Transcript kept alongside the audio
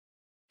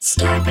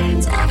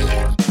Starburns Audio.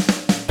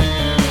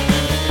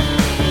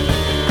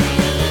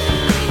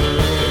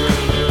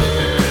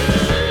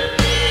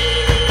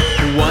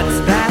 What's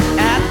that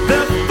at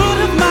the foot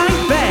of my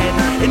bed?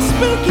 It's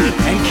spooky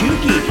and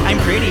kooky, I'm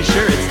pretty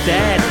sure it's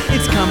dead.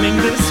 It's coming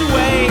this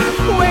way.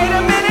 Wait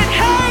a minute,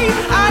 hey,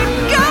 I'm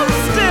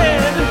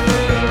ghosted!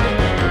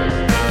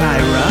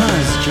 By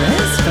Roz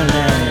Dress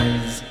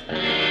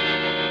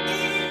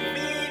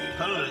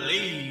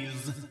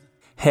Please.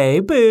 Hey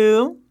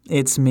boo,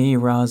 it's me,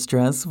 Roz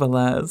Dress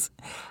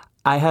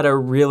I had a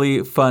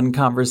really fun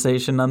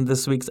conversation on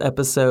this week's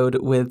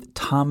episode with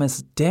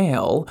Thomas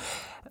Dale.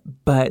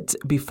 But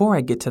before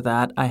I get to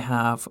that, I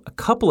have a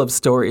couple of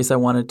stories I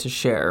wanted to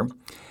share.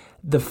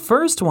 The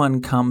first one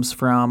comes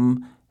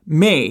from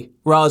me,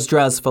 Roz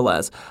Dress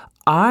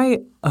I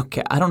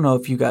don't know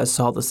if you guys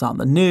saw this on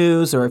the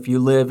news or if you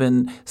live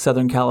in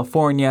Southern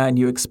California and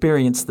you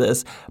experienced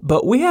this,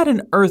 but we had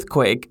an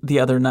earthquake the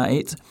other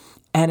night,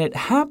 and it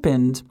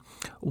happened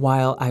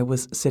while I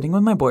was sitting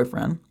with my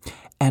boyfriend,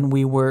 and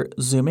we were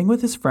Zooming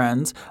with his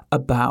friends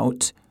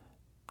about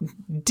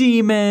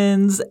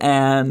demons,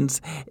 and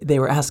they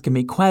were asking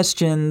me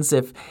questions.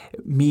 If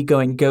me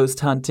going ghost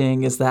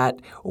hunting, is that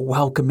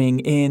welcoming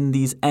in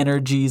these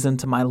energies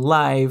into my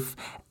life?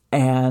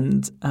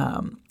 And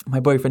my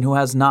boyfriend, who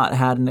has not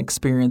had an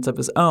experience of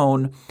his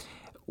own,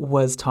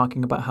 was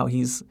talking about how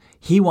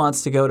he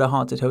wants to go to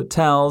haunted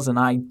hotels and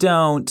I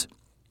don't.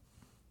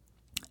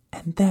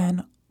 And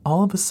then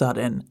all of a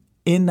sudden,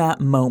 in that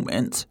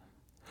moment,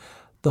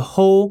 the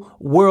whole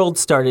world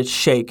started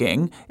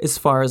shaking, as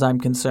far as I'm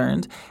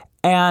concerned.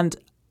 And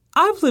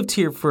I've lived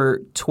here for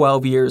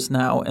 12 years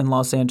now in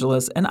Los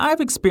Angeles, and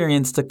I've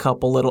experienced a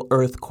couple little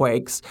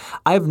earthquakes.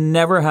 I've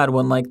never had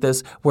one like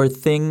this where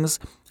things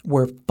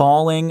were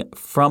falling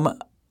from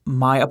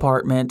my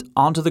apartment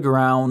onto the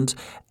ground.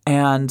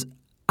 And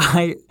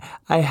I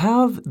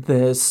have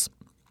this...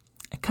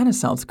 It kind of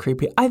sounds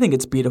creepy. I think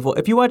it's beautiful.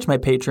 If you watch my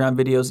Patreon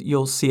videos,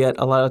 you'll see it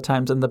a lot of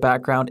times in the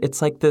background.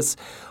 It's like this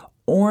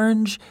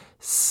orange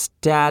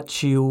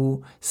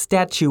statuette,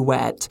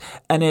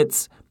 and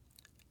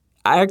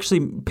I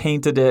actually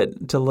painted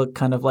it to look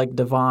kind of like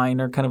divine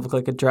or kind of look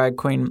like a drag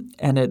queen,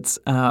 and it's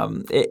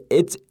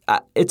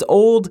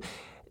old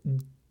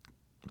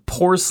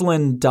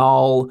porcelain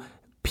doll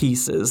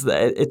pieces.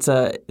 It's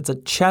a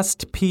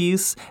chest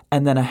piece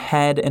and then a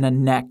head and a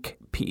neck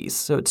piece.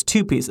 So it's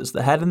two pieces,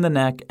 the head and the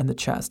neck and the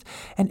chest.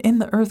 And in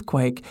the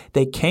earthquake,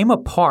 they came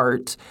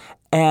apart,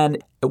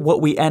 and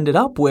what we ended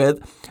up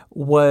with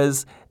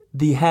was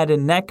the head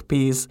and neck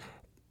piece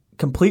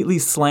completely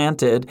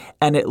slanted,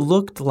 and it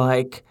looked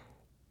like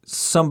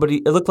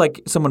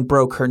someone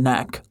broke her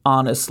neck,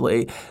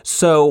 honestly.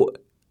 So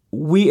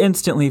we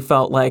instantly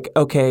felt like,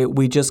 okay,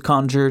 we just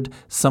conjured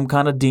some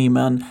kind of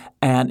demon,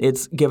 and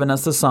it's given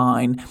us a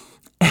sign.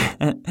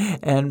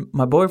 And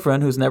my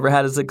boyfriend, who's never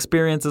had his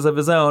experiences of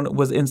his own,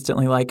 was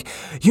instantly like,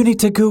 you need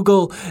to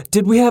Google,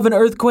 did we have an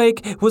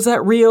earthquake? Was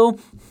that real?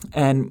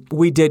 And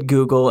we did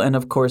Google, and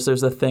of course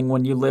there's a thing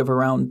when you live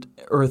around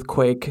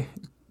earthquake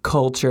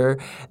culture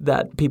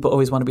that people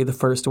always want to be the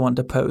first one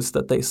to post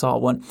that they saw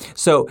one.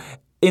 So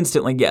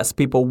instantly, yes,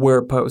 people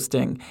were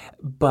posting,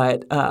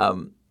 but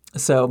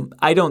so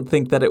I don't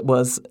think that it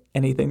was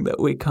anything that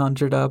we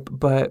conjured up,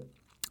 but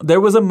there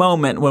was a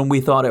moment when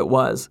we thought it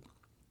was.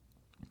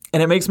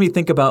 And it makes me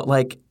think about,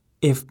 like,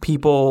 if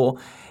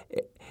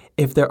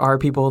there are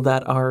people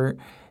that are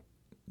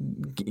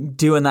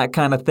doing that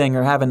kind of thing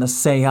or having a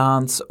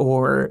seance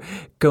or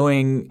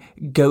going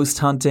ghost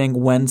hunting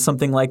when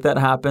something like that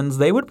happens,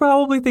 they would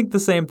probably think the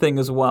same thing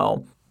as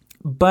well.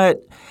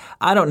 But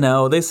I don't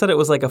know. They said it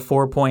was like a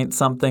 4-point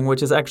something,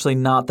 which is actually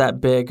not that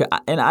big.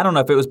 And I don't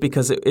know if it was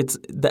because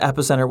the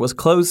epicenter was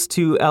close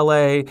to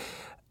LA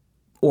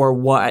or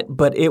what,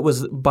 but it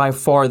was by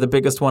far the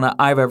biggest one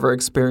I've ever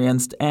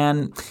experienced,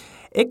 and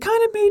it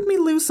kind of made me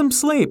lose some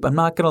sleep. I'm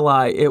not going to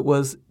lie. It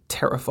was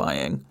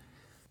terrifying.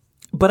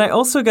 But I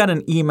also got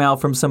an email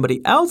from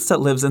somebody else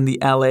that lives in the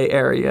LA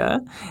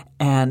area,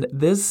 and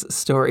this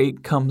story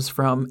comes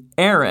from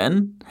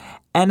Aaron,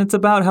 and it's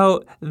about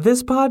how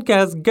this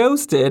podcast,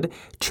 Ghosted,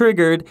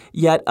 triggered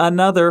yet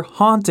another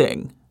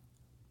haunting.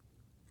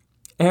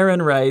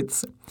 Aaron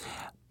writes,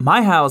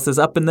 my house is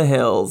up in the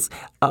hills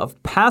of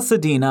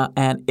Pasadena,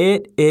 and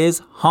it is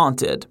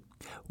haunted.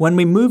 When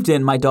we moved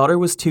in, my daughter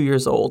was 2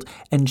 years old,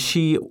 and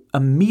she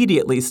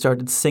immediately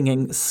started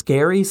singing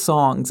scary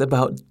songs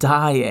about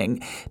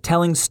dying,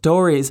 telling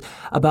stories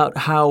about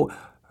how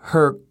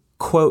her,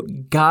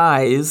 quote,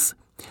 guys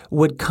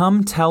would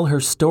come tell her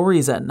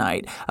stories at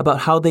night about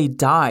how they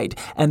died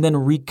and then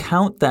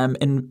recount them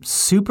in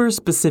super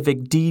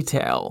specific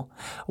detail.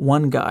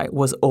 One guy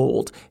was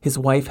old, his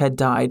wife had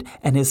died,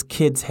 and his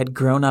kids had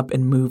grown up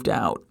and moved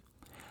out.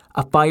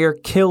 A fire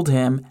killed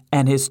him,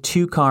 and his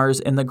 2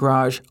 cars in the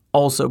garage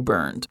also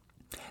burned.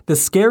 The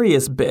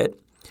scariest bit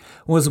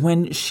was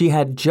when she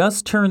had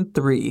just turned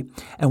 3,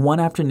 and one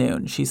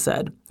afternoon she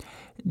said,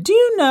 "Do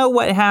you know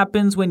what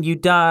happens when you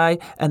die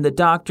and the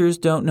doctors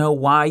don't know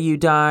why you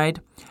died?"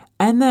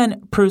 and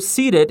then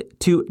proceeded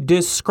to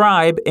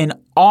describe an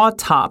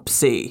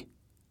autopsy.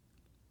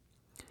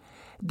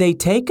 They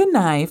take a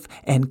knife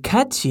and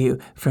cut you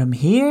from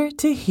here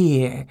to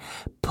here,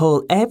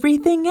 pull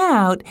everything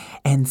out,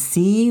 and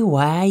see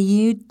why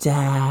you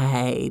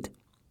died.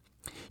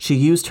 She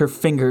used her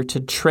finger to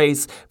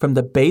trace from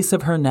the base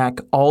of her neck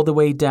all the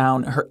way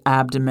down her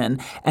abdomen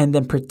and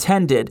then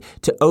pretended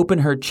to open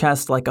her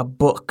chest like a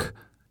book.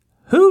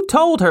 Who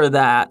told her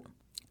that?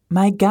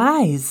 My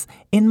guys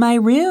in my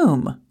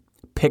room.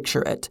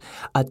 Picture it,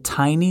 a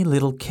tiny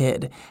little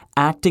kid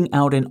acting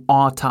out an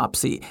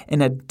autopsy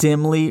in a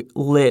dimly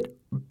lit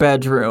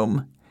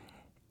bedroom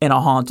in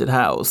a haunted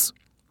house.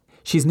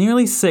 She's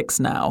nearly 6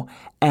 now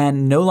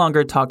and no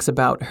longer talks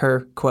about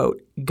her,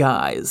 quote,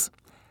 guys.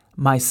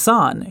 My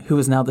son, who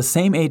is now the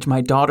same age my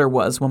daughter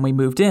was when we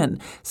moved in,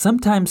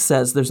 sometimes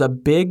says there's a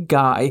big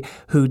guy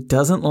who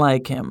doesn't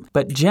like him,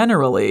 but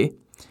generally,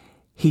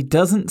 he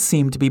doesn't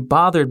seem to be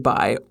bothered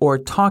by or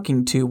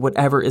talking to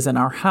whatever is in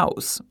our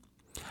house.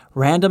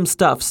 Random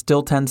stuff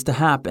still tends to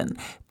happen.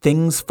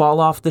 Things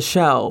fall off the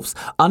shelves,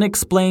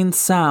 unexplained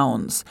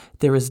sounds.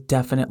 There is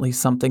definitely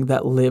something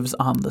that lives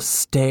on the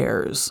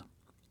stairs.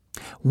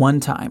 One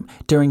time,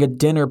 during a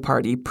dinner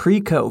party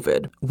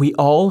pre-COVID, we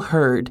all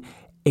heard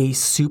a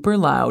super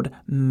loud,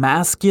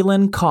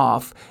 masculine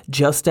cough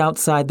just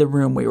outside the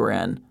room we were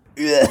in.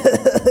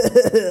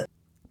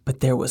 But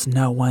there was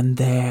no one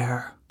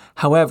there.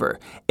 However,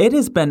 it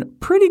has been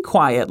pretty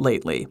quiet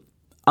lately,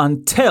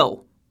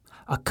 until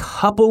a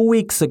couple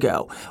weeks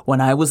ago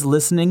when I was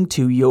listening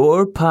to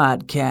your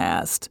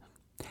podcast.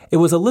 It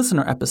was a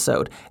listener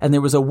episode, and there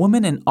was a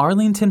woman in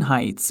Arlington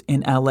Heights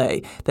in LA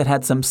that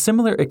had some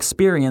similar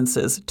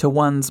experiences to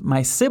ones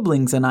my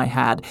siblings and I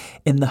had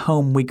in the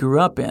home we grew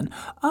up in.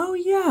 Oh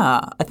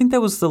yeah, I think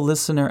that was the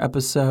listener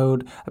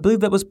episode. I believe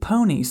that was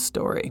Pony's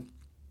story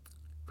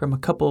from a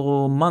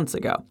couple months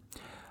ago.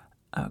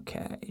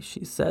 Okay,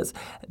 she says,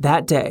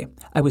 that day,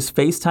 I was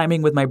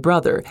FaceTiming with my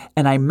brother,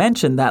 and I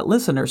mentioned that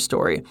listener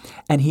story,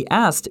 and he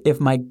asked if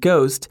my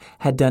ghost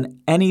had done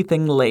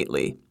anything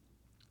lately.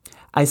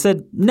 I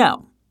said,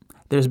 no,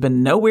 there's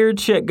been no weird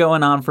shit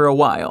going on for a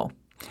while.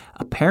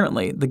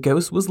 Apparently, the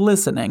ghost was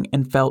listening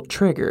and felt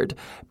triggered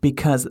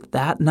because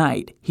that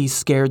night he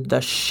scared the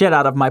shit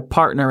out of my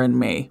partner and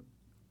me.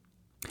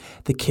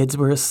 The kids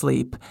were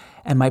asleep,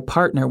 and my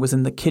partner was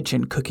in the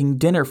kitchen cooking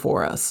dinner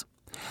for us.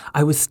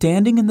 I was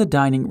standing in the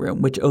dining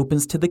room, which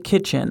opens to the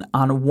kitchen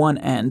on one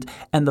end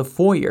and the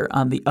foyer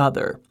on the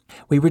other.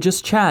 We were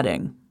just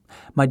chatting.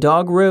 My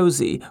dog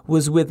Rosie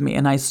was with me,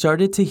 and I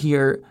started to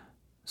hear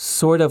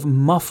sort of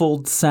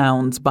muffled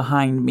sounds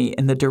behind me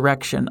in the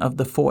direction of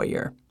the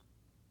foyer.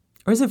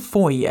 Or is it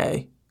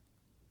foyer?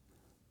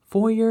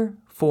 Foyer?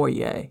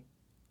 Foyer.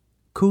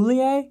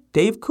 Coulier?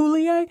 Dave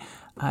Coulier?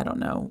 I don't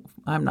know.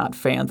 I'm not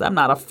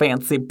a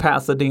fancy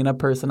Pasadena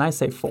person. I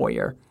say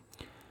foyer.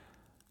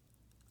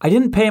 I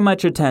didn't pay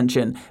much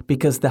attention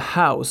because the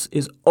house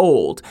is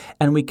old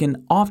and we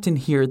can often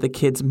hear the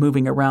kids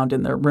moving around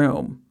in their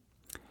room.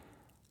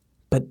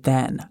 But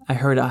then I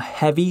heard a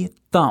heavy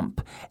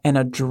thump and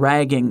a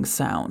dragging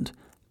sound.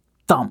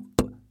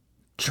 Thump,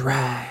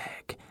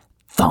 drag,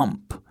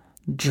 thump,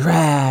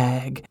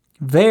 drag,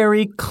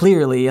 very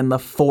clearly in the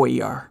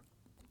foyer.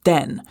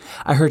 Then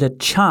I heard a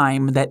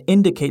chime that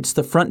indicates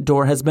the front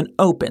door has been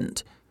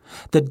opened.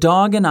 The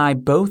dog and I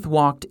both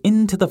walked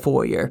into the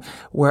foyer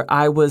where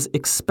I was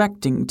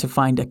expecting to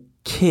find a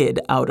kid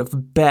out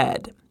of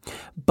bed.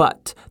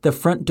 But the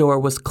front door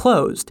was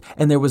closed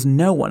and there was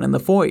no one in the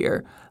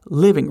foyer,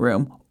 living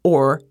room,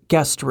 or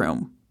guest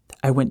room.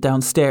 I went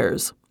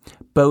downstairs.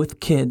 Both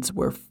kids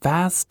were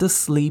fast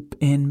asleep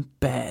in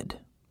bed.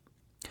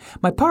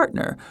 My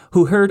partner,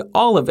 who heard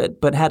all of it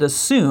but had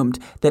assumed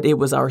that it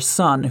was our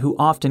son who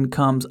often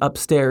comes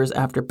upstairs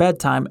after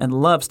bedtime and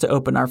loves to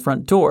open our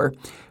front door,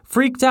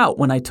 freaked out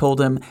when I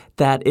told him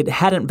that it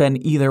hadn't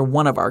been either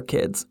one of our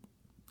kids.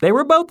 They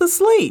were both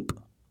asleep.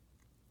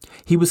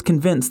 He was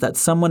convinced that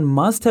someone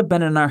must have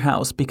been in our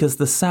house because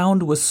the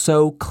sound was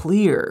so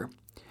clear.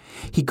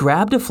 He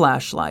grabbed a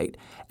flashlight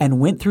and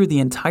went through the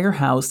entire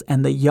house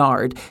and the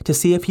yard to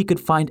see if he could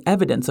find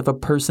evidence of a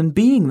person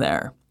being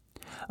there.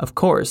 Of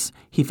course,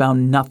 he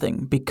found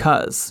nothing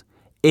because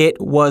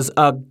it was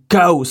a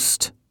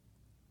ghost.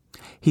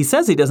 He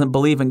says he doesn't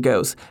believe in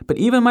ghosts, but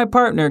even my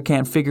partner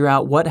can't figure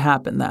out what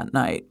happened that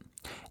night.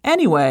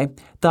 Anyway,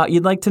 thought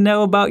you'd like to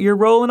know about your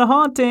role in a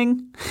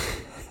haunting.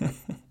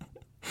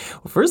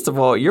 Well, first of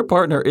all, your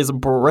partner is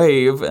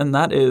brave, and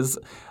that is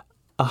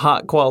a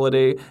hot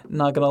quality,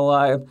 not gonna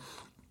lie.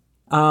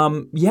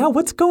 Yeah,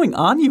 what's going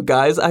on, you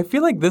guys? I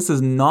feel like this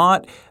is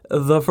not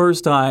the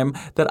first time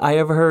that I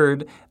have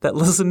heard that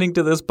listening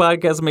to this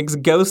podcast makes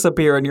ghosts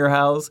appear in your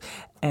house.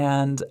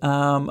 And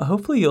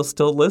hopefully you'll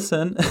still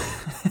listen.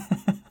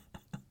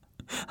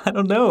 I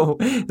don't know.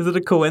 Is it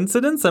a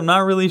coincidence? I'm not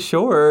really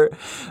sure.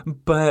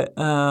 But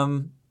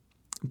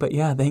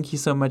yeah, thank you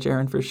so much,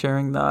 Aaron, for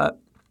sharing that.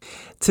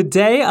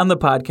 Today on the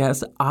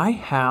podcast, I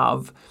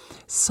have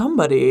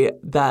somebody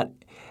that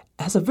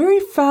has a very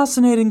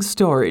fascinating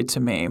story to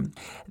me.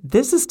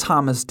 This is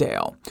Thomas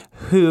Dale,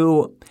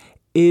 who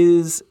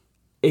is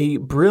a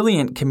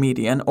brilliant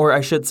comedian, or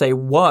I should say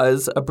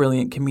was a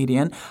brilliant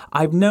comedian.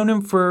 I've known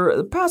him for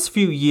the past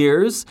few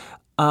years.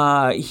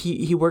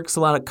 He works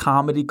a lot of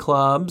comedy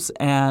clubs,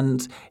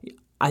 and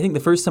I think the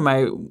first time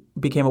I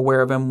became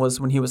aware of him was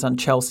when he was on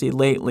Chelsea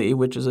Lately,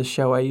 which is a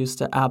show I used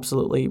to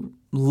absolutely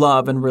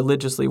love and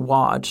religiously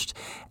watched.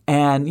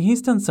 And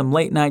he's done some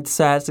late night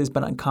sets. He's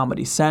been on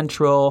Comedy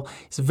Central.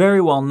 He's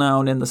very well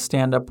known in the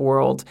stand-up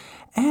world.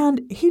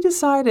 And he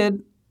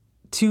decided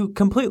to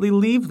completely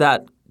leave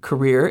that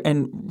career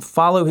and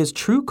follow his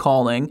true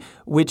calling,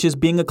 which is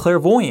being a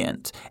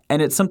clairvoyant.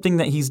 And it's something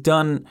that he's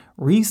done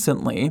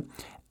recently.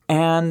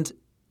 And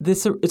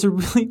it's a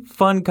really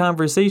fun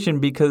conversation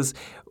because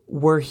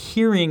we're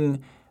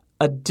hearing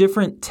a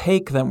different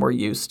take than we're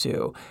used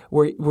to.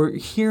 We're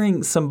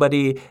hearing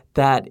somebody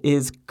that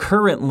is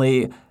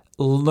currently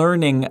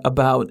learning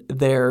about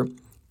their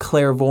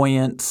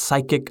clairvoyant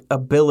psychic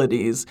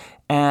abilities.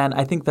 And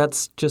I think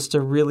that's just a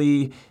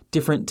really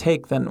different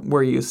take than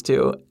we're used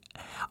to.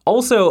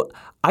 Also,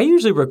 I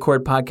usually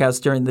record podcasts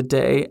during the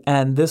day,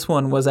 and this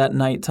one was at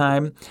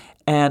nighttime.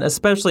 And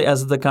especially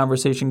as the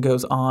conversation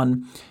goes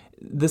on,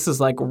 this is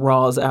like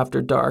Raws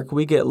After Dark.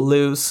 We get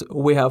loose.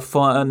 We have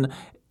fun.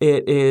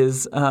 It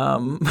is,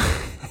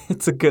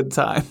 it's a good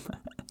time.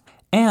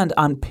 And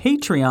on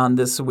Patreon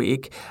this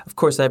week, of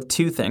course, I have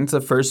two things.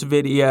 The first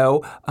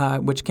video,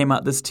 which came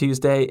out this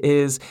Tuesday,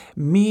 is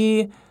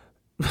me.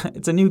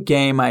 It's a new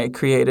game I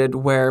created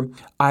where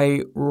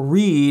I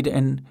read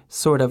and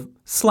sort of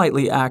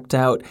slightly act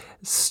out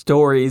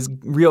stories,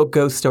 real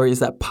ghost stories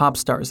that pop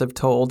stars have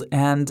told.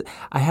 And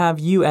I have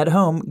you at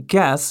home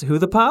guess who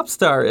the pop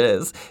star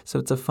is. So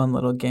it's a fun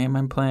little game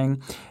I'm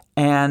playing.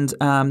 And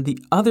the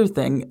other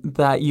thing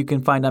that you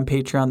can find on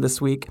Patreon this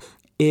week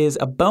is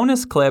a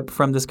bonus clip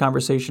from this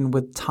conversation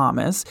with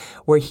Thomas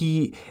where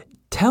he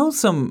tells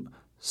some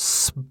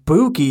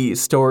spooky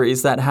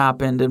stories that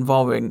happened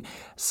involving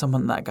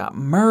someone that got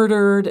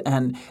murdered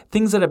and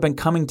things that have been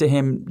coming to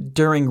him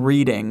during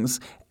readings.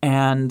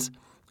 And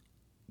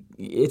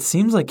it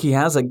seems like he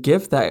has a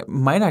gift that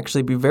might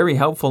actually be very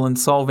helpful in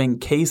solving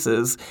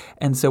cases.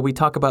 And so we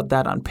talk about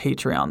that on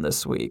Patreon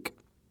this week.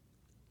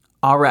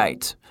 All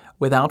right.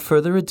 Without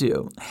further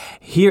ado,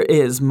 here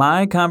is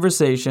my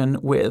conversation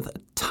with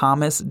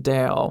Thomas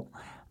Dale.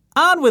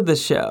 On with the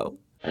show.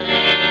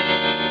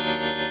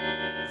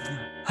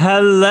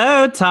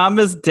 Hello,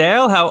 Thomas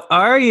Dale. How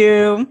are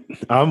you?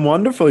 I'm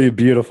wonderful, you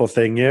beautiful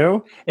thing,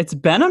 you. It's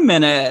been a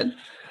minute.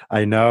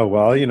 I know.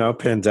 Well,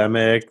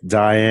 pandemic,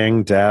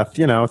 dying, death,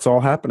 it's all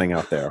happening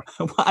out there.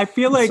 I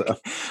feel like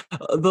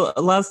the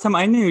last time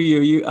I knew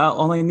you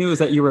all I knew is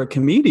that you were a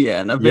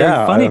comedian, a very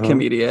funny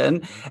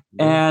comedian.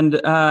 And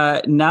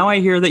now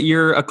I hear that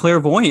you're a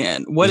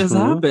clairvoyant. What has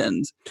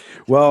happened?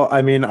 Well,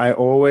 I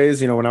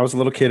always, when I was a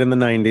little kid in the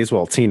 90s,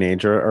 well,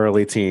 teenager,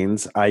 early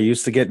teens, I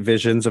used to get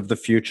visions of the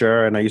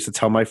future and I used to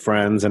tell my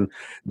friends. And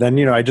then,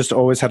 I just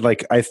always had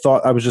I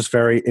thought I was just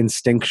very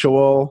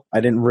instinctual. I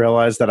didn't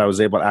realize that I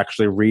was able to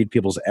actually read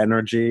people's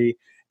energy.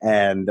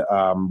 And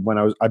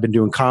I've been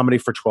doing comedy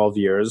for 12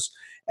 years,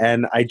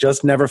 and I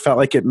just never felt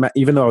like it,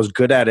 even though I was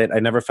good at it, I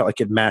never felt like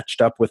it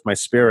matched up with my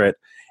spirit,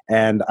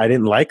 and I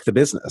didn't like the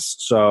business.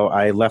 So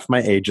I left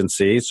my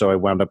agency. So I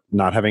wound up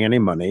not having any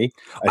money.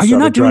 Are you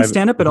not doing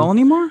stand-up at all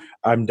anymore?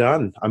 I'm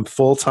done. I'm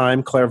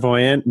full-time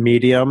clairvoyant,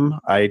 medium.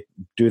 I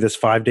do this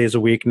 5 days a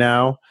week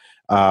now.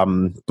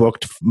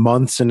 Booked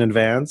months in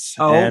advance.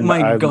 Oh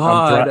my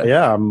God.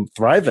 I'm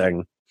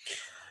thriving.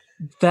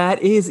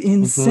 That is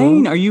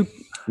insane. Are you?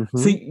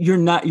 So you're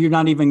not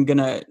even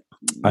gonna.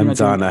 I'm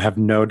done. I have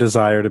no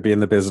desire to be in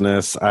the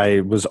business.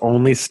 I was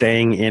only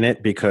staying in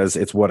it because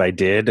it's what I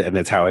did and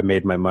it's how I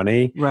made my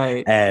money.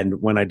 Right.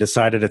 And when I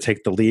decided to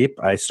take the leap,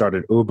 I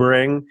started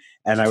Ubering,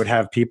 and I would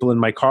have people in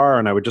my car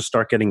and I would just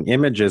start getting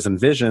images and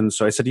visions.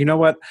 So I said, you know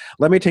what?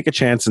 Let me take a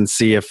chance and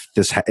see if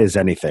this is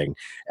anything.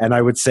 And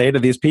I would say to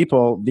these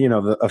people,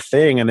 a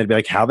thing, and they'd be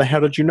like, how the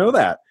hell did you know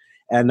that?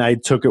 And I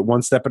took it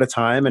one step at a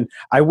time, and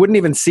I wouldn't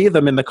even see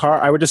them in the car.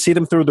 I would just see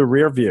them through the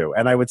rear view,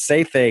 and I would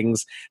say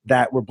things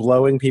that were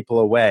blowing people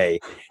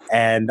away.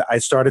 And I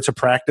started to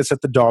practice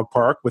at the dog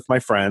park with my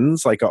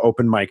friends, like an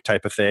open mic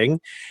type of thing.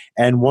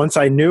 And once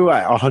I knew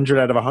 100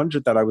 out of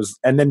 100 that I was,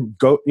 and then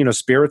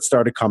spirits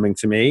started coming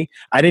to me.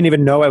 I didn't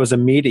even know I was a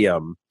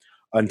medium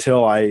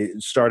until I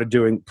started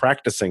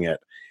practicing it.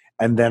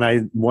 And then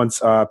I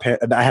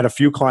had a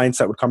few clients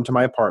that would come to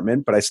my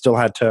apartment, but I still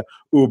had to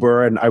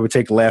Uber, and I would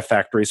take Laugh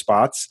Factory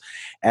spots.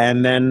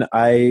 And then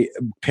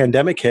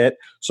pandemic hit,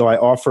 so I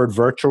offered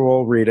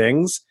virtual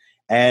readings,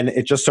 and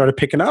it just started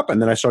picking up.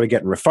 And then I started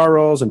getting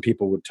referrals, and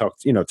people would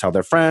tell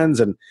their friends.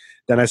 And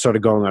then I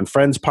started going on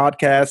friends'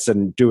 podcasts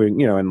and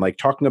doing, and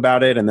talking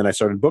about it. And then I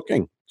started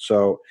booking.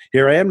 So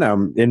here I am now.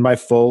 I'm in my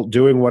full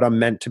doing what I'm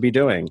meant to be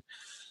doing.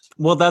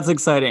 Well, that's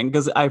exciting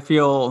because I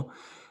feel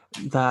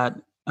that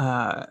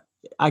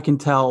I can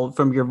tell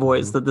from your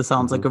voice that this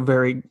sounds like a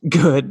very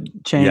good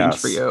change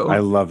for you. I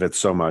love it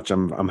so much.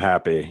 I'm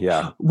happy.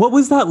 Yeah. What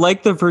was that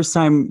like the first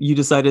time you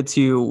decided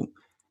to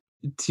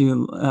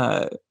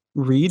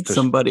read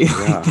somebody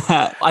like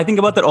that? I think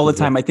about that all the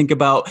time. I think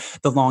about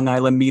the Long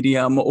Island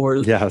Medium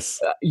or,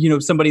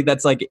 somebody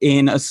that's like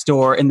in a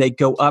store and they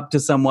go up to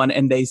someone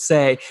and they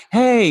say,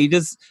 hey,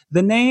 does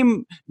the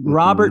name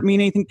Robert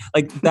mean anything?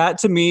 Like that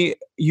to me,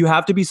 you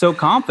have to be so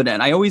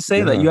confident. I always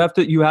say that you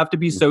have to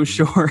be so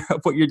sure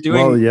of what you're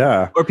doing. Well,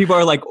 yeah. Or people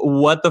are like,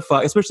 what the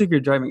fuck? Especially if you're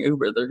driving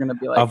Uber, they're going to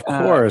be like, of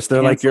course.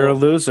 They're like, you're a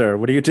loser.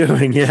 What are you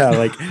doing? Yeah.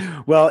 Like,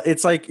 well,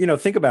 it's like,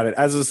 think about it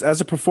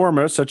as a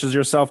performer, such as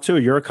yourself too.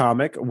 You're a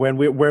comic. When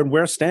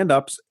we're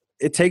stand-ups,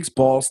 it takes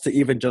balls to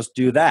even just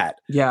do that.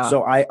 Yeah.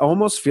 So I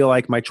almost feel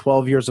like my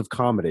 12 years of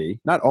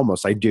comedy, not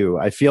almost, I do.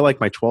 I feel like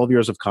my 12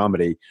 years of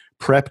comedy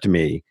prepped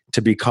me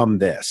to become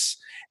this.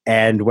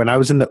 And when I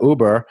was in the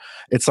Uber,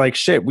 it's like,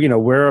 shit,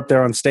 we're up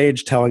there on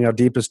stage telling our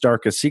deepest,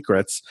 darkest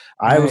secrets.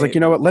 I was like, you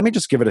know what, let me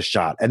just give it a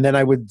shot. And then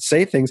I would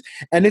say things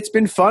and it's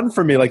been fun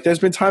for me. Like there's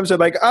been times where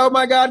like, oh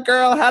my God,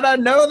 girl, how'd I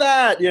know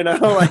that?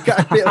 Like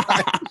I feel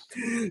like,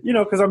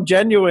 because I'm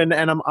genuine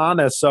and I'm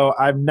honest. So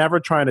I'm never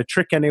trying to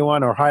trick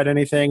anyone or hide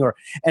anything.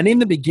 And in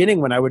the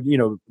beginning when I would,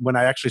 when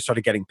I actually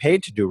started getting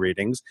paid to do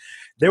readings,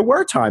 there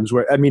were times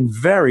where,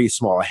 very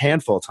small, a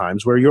handful of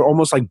times where you're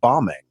almost like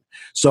bombing.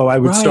 So I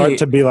would start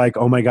to be like,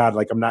 oh my God,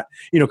 like I'm not,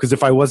 because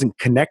if I wasn't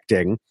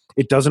connecting,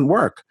 it doesn't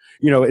work.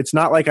 It's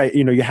not like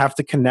you have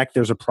to connect.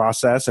 There's a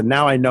process. And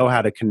now I know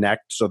how to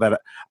connect so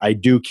that I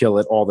do kill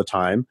it all the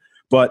time.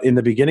 But in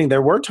the beginning,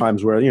 there were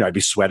times where, I'd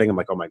be sweating. I'm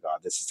like, oh my God,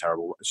 this is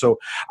terrible. So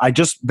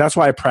that's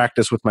why I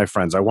practice with my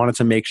friends. I wanted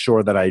to make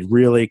sure that I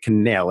really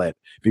can nail it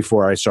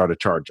before I started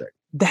charging.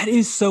 That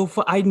is so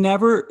fun. I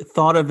never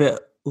thought of it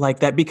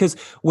like that because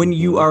when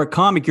you are a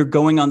comic, you're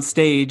going on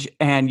stage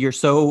and you're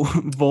so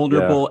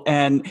vulnerable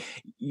and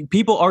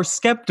people are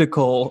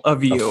skeptical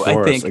of you. Of course,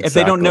 I think exactly. If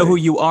they don't know who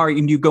you are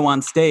and you go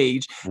on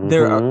stage,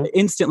 they're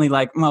instantly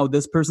like, oh,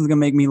 this person's gonna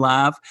make me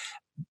laugh.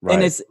 Right.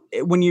 And it's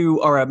when you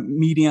are a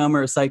medium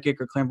or a psychic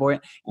or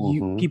clairvoyant,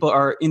 people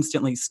are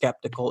instantly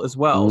skeptical as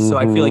well. So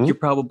I feel like you're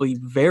probably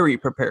very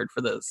prepared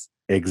for this.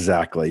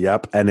 Exactly.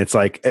 Yep. And it's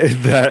like,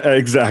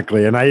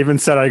 exactly. And I even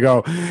said, I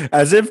go,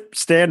 as if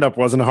stand-up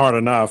wasn't hard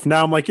enough.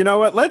 Now I'm like, you know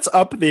what? Let's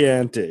up the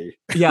ante.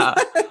 Yeah.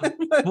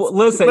 Well,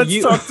 listen,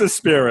 let's talk to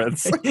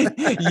spirits.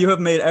 You have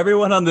made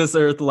everyone on this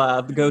earth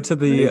laugh. Go to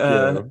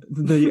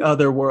the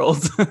other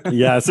world.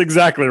 Yes,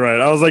 exactly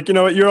right. I was like, you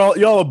know what?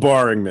 Y'all are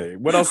boring me.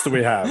 What else do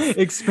we have?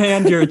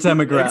 Expand your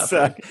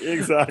demographic.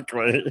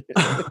 Exactly.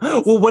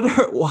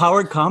 Well, how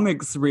are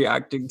comics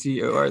reacting to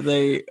you? Are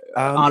they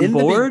on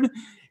board?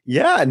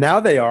 Yeah,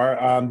 now they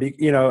are.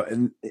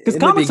 Because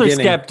comics are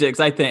skeptics.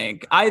 I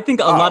think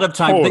a lot of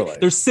times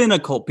they're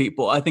cynical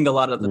people. I think a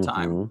lot of the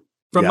time.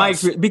 From my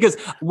experience, because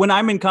when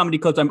I'm in comedy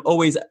clubs, I'm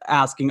always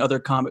asking other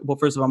comics. Well,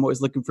 first of all, I'm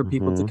always looking for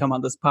people to come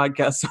on this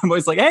podcast. So I'm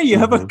always like, hey, you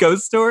have a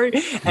ghost story?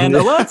 And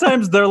a lot of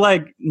times they're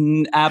like,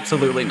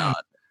 absolutely not.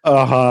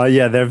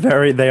 Yeah,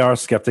 they are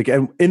skeptic.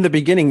 And in the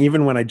beginning,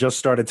 even when I just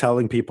started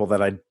telling people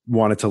that I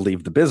wanted to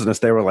leave the business,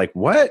 they were like,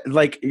 what?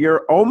 Like,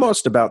 you're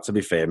almost about to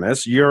be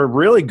famous. You're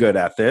really good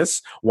at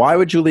this. Why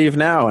would you leave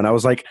now? And I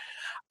was like,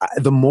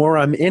 the more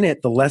I'm in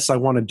it, the less I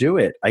want to do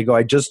it. I go,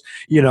 I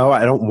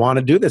don't want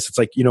to do this. It's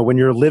like, when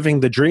you're living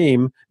the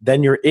dream,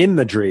 then you're in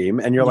the dream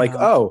and you're like,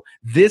 oh,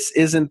 this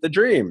isn't the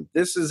dream.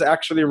 This is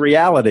actually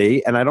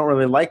reality. And I don't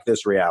really like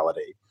this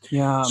reality.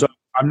 Yeah. So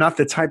I'm not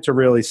the type to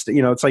really,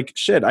 it's like,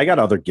 shit, I got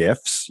other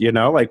gifts,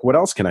 like what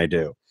else can I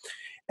do?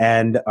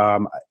 And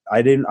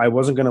I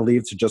wasn't going to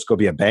leave to just go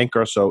be a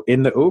banker. So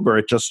in the Uber,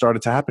 it just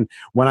started to happen.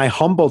 When I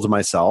humbled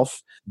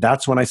myself,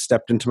 that's when I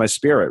stepped into my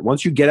spirit.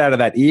 Once you get out of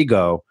that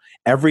ego,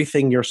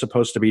 everything you're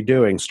supposed to be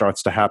doing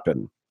starts to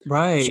happen.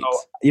 Right.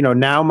 So,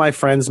 now my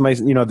friends,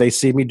 they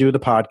see me do the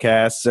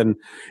podcasts and,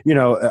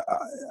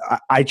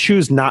 I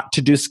choose not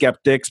to do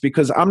skeptics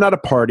because I'm not a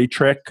party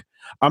trick.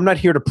 I'm not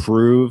here to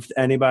prove to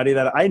anybody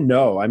that I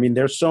know. I mean,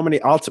 there's so many,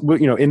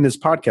 in this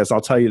podcast,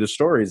 I'll tell you the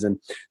stories. And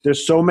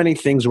there's so many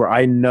things where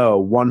I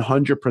know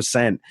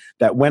 100%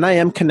 that when I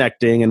am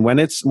connecting and when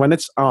it's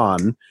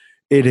on,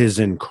 it is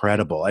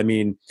incredible. I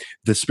mean,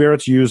 the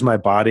spirits use my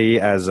body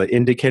as an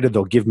indicator.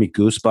 They'll give me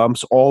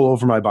goosebumps all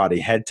over my body,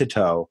 head to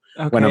toe,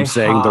 when I'm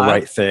saying the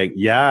right thing.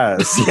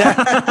 Yes.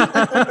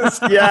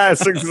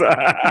 Yes,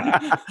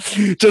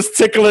 exactly. Just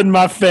tickling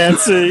my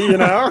fancy,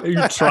 Are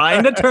you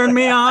trying to turn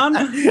me on?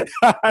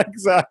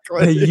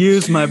 Exactly. They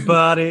use my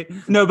body.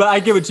 No, but I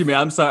get what you mean.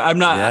 I'm sorry. I'm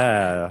not.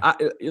 Yeah.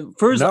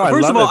 First of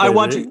all, I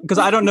want you, because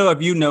I don't know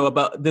if you know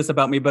about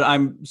me, but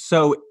I'm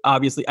so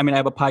obviously, I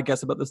have a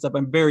podcast about this stuff.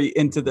 I'm very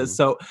into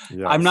this. So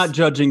I'm not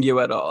judging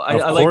you at all.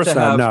 I like to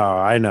have. No,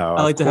 I know.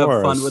 I like to have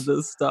fun with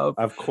this stuff.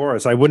 Of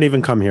course, I wouldn't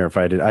even come here if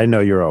I did. I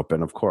know you're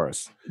open, of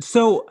course.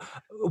 So,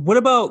 what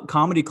about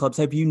comedy clubs?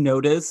 Have you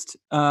noticed?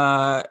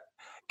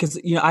 Because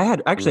I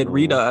had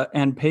Rita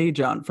and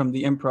Paige on from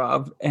the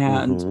Improv,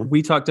 and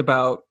we talked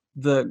about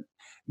the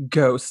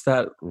ghosts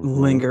that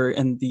linger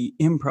in the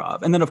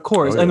improv. And then, of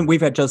course, and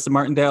we've had Justin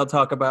Martindale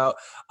talk about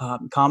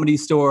Comedy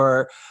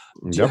Store.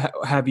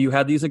 Have you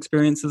had these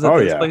experiences at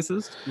these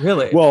places?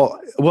 Really?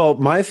 Well,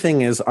 my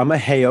thing is I'm a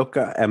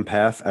Heyoka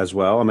empath as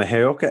well. I'm a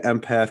Heyoka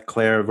empath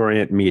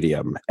clairvoyant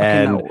medium.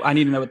 And I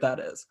need to know what that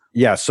is.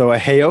 Yeah, so a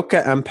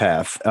Heyoka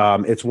empath,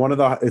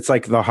 it's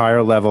like the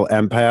higher level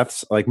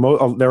empaths. Like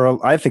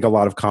I think a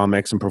lot of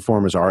comics and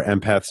performers are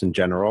empaths in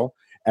general.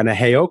 And a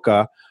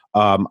Heyoka,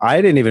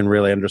 I didn't even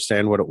really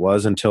understand what it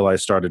was until I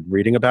started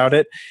reading about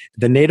it.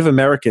 The Native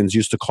Americans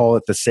used to call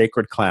it the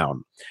sacred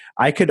clown.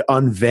 I could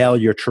unveil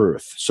your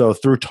truth. So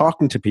through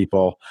talking to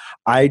people,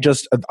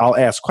 I'll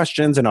ask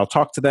questions and I'll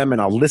talk to them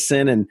and I'll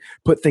listen and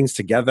put things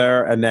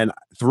together. And then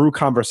through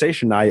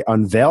conversation, I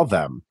unveil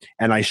them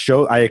and I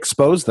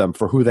expose them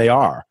for who they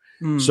are.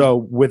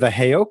 So with a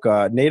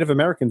Heyoka, Native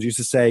Americans used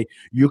to say,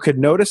 you could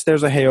notice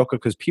there's a Heyoka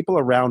because people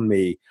around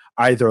me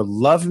either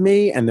love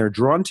me and they're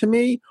drawn to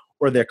me,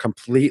 or they're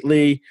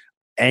completely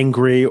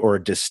angry or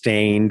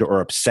disdained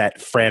or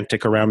upset,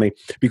 frantic around me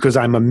because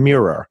I'm a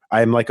mirror.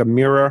 I'm like a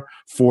mirror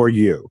for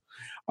you.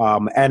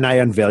 And I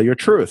unveil your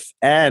truth.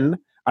 And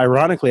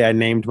ironically, I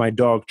named my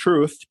dog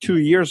Truth 2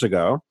 years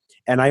ago.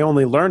 And I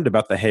only learned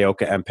about the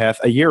Heyoka empath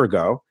a year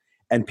ago.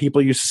 And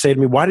people used to say to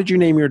me, why did you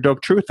name your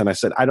dog Truth? And I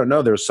said, I don't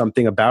know. There's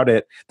something about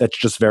it that's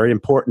just very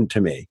important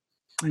to me.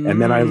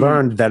 And then I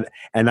learned that,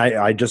 and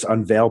I just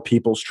unveil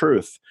people's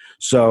truth.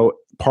 So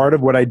part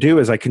of what I do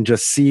is I can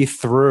just see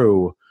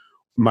through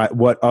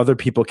what other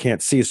people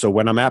can't see. So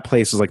when I'm at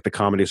places like the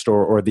Comedy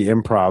Store or the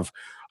Improv,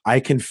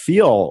 I can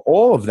feel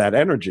all of that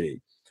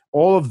energy,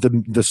 all of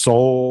the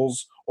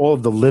souls, all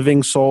of the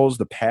living souls,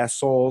 the past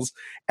souls.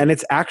 And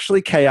it's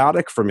actually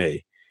chaotic for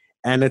me.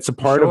 And it's a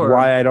part of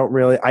why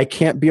I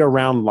can't be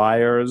around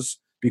liars,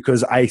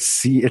 because I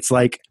see it's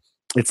like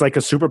a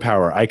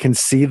superpower. I can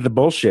see the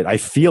bullshit. I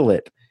feel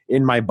it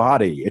in my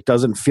body. It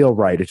doesn't feel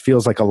right. It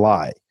feels like a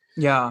lie.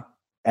 Yeah.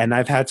 And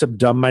I've had to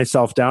dumb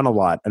myself down a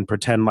lot and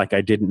pretend like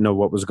I didn't know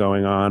what was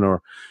going on,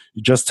 or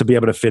just to be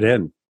able to fit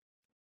in.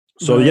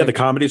 So yeah, the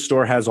Comedy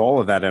Store has all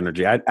of that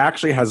energy. It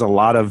actually has a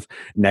lot of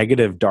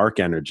negative, dark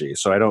energy.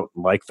 So I don't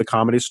like the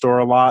Comedy Store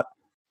a lot.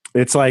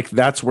 It's like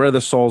that's where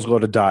the souls go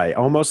to die.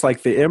 Almost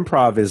like the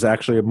Improv is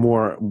actually a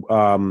more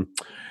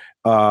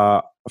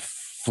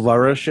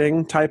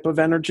flourishing type of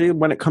energy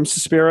when it comes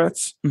to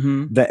spirits.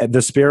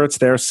 The spirits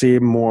there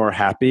seem more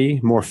happy,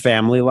 more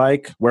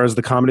family-like, whereas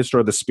the Comedy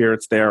Store, the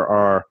spirits there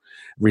are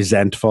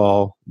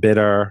resentful,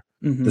 bitter.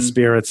 The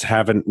spirits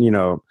haven't,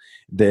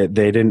 they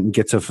didn't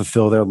get to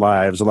fulfill their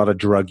lives, a lot of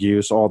drug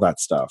use, all that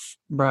stuff.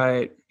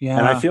 Right. Yeah.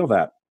 And I feel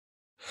that.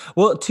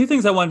 Well, two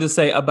things I wanted to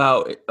say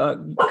about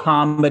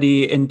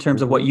comedy in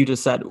terms of what you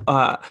just said.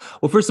 Well,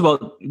 first of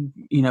all,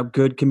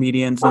 good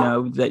comedians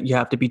know that you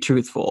have to be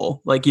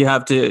truthful. Like you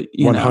have to,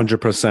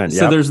 100%.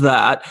 So there's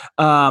that.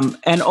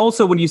 And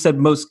also when you said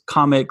most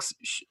comics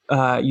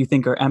you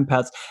think are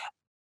empaths,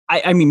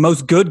 I mean,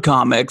 most good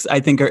comics, I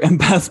think, are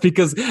empaths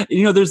because,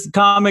 there's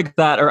comics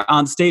that are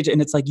on stage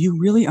and it's like, you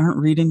really aren't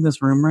reading this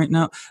room right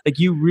now. Like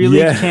you really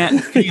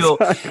can't feel.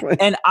 Exactly.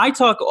 And I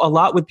talk a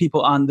lot with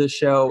people on this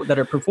show that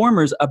are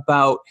performers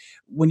about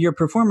when you're a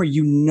performer,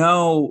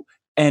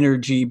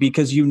 energy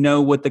because you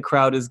know what the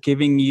crowd is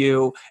giving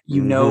you.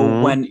 You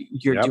know when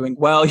you're doing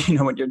well,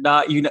 when you're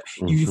not,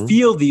 you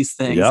feel these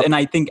things. And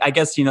I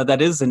guess,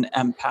 that is an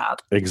empath.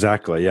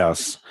 Exactly.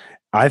 Yes.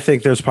 I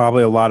think there's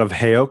probably a lot of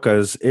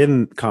Heyokas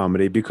in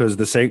comedy because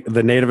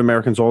the Native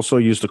Americans also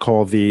used to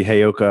call the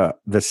Heyoka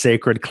the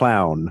sacred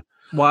clown.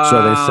 Wow.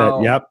 So they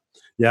said,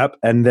 yep.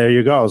 And there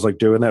you go. I was like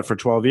doing that for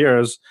 12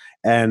 years.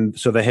 And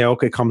so the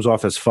Heyoka comes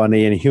off as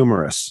funny and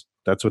humorous.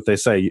 That's what they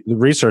say.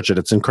 Research it.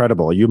 It's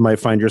incredible. You might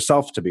find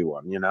yourself to be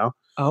one,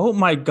 Oh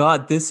my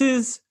God. This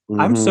is,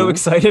 I'm so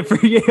excited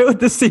for you.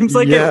 This seems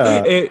like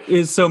it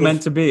is so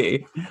meant to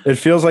be. I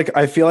feel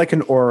like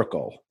an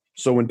oracle.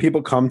 So when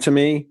people come to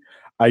me,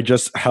 I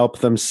just help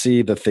them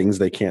see the things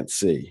they can't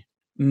see.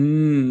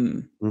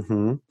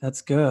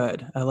 That's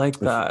good. I like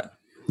that.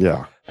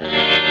 Yeah.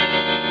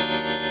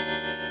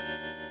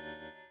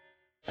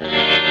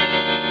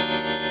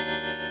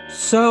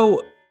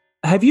 So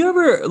have you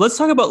ever, let's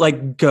talk about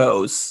like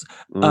ghosts.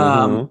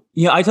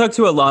 I talk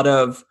to a lot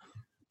of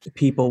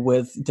people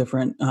with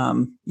different,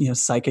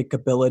 psychic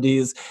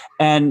abilities.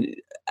 And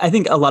I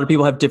think a lot of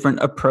people have different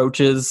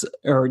approaches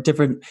or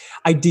different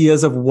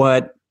ideas of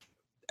what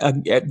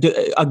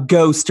a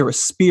ghost or a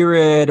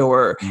spirit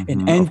or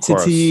an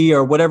entity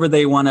or whatever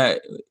they want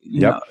to,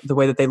 the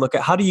way that they look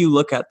at. How do you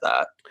look at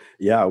that?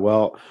 Yeah,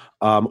 well,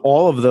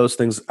 all of those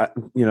things,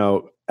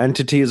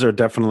 entities are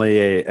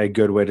definitely a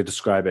good way to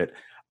describe it.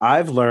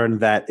 I've learned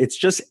that it's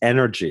just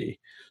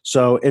energy.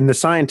 So in the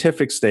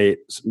scientific state,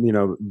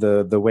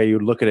 the way you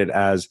look at it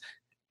as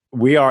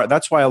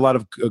that's why a lot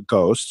of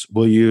ghosts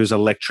will use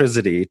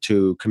electricity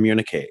to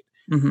communicate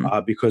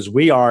because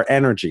we are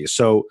energy.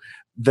 So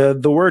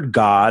the word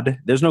God,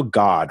 there's no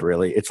God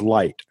really. It's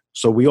light.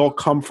 So we all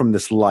come from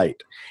this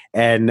light,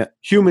 and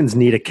humans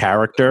need a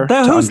character.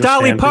 Who's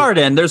Dolly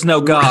Parton? There's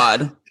no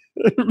God.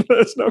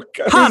 There's no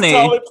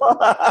Honey.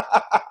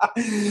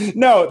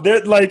 No,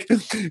 they're like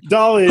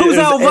Dolly. Who's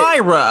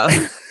Elvira?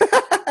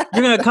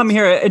 You're going to come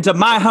here into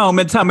my home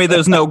and tell me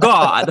there's no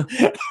God.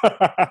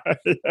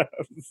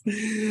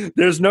 Yes.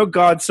 There's no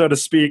God, so to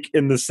speak,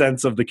 in the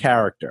sense of the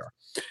character.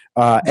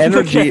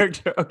 Energy. The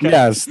character, okay.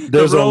 Yes,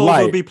 there's the role a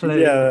light. Will be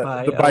played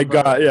by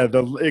God. Yeah,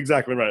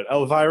 exactly right.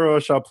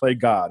 Elvira shall play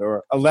God,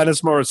 or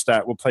Alanis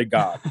Morissette will play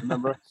God.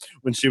 Remember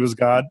when she was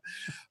God?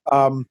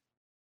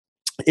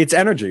 It's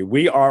energy.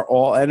 We are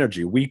all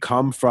energy. We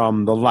come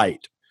from the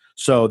light.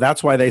 So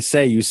that's why they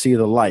say you see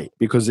the light,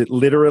 because it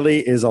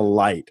literally is a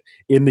light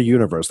in the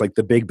universe, like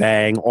the Big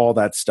Bang, all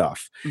that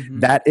stuff.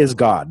 Mm-hmm. That is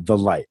God, the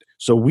light.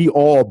 So we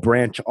all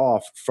branch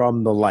off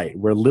from the light.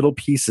 We're little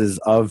pieces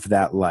of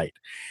that light.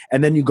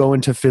 And then you go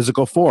into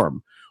physical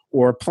form,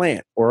 or a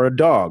plant, or a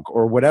dog,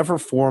 or whatever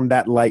form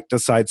that light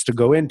decides to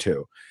go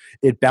into.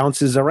 It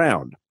bounces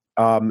around.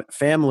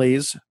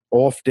 Families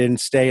often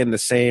stay in the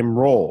same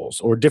roles,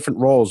 or different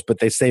roles, but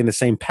they stay in the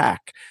same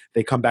pack.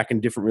 They come back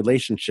in different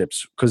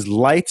relationships, because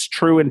light's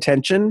true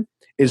intention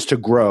is to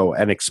grow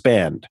and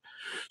expand.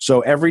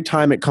 So every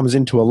time it comes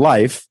into a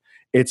life,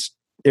 it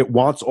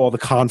wants all the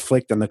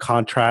conflict and the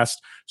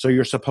contrast. So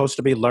you're supposed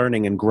to be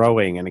learning and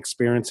growing and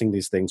experiencing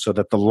these things so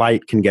that the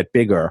light can get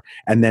bigger,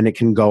 and then it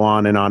can go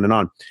on and on and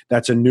on.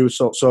 That's a new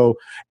so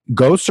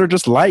ghosts are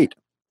just light.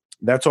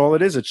 That's all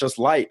it is. It's just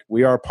light.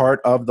 We are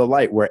part of the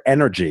light. We're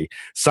energy.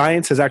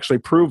 Science has actually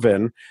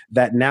proven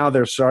that now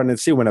they're starting to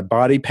see when a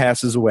body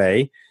passes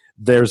away,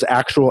 there's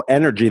actual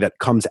energy that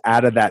comes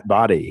out of that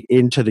body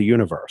into the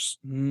universe.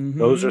 Mm-hmm.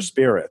 Those are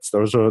spirits.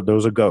 Those are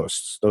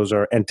ghosts. Those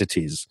are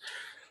entities.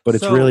 But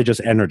it's really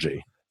just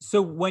energy.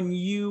 So when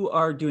you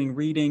are doing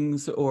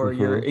readings or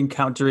you're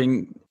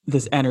encountering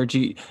this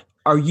energy,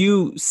 are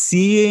you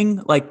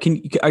seeing, like,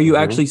 are you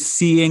actually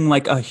seeing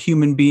like a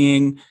human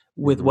being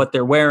with what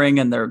they're wearing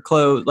and their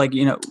clothes, like,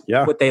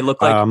 what they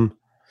look like?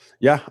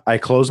 Yeah, I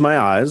close my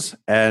eyes,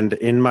 and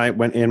in my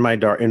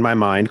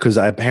mind, because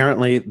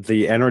apparently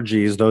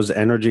those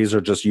energies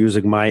are just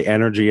using my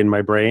energy in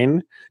my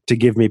brain to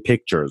give me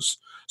pictures.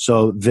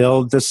 So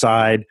they'll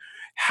decide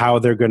how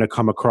they're going to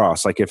come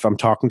across. Like if I'm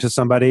talking to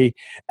somebody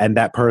and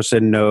that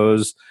person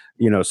knows,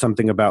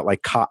 something about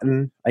like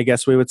cotton, I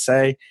guess we would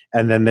say.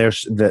 And then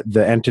there's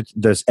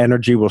this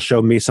energy will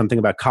show me something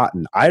about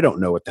cotton. I don't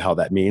know what the hell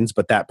that means,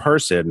 but that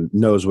person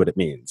knows what it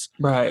means.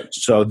 Right.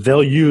 So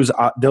they'll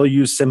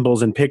use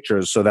symbols and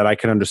pictures so that I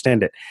can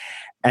understand it.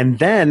 And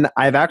then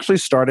I've actually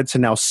started to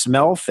now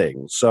smell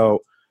things. So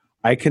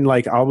I can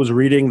I was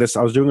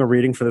doing a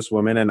reading for this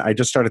woman, and I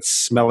just started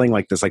smelling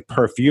like this like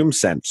perfume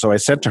scent. So I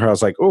said to her, I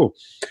was like, "Oh,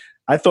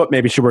 I thought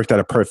maybe she worked at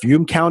a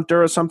perfume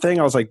counter or something."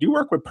 I was like, "Do you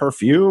work with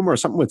perfume or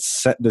something with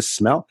this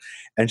smell?"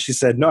 And she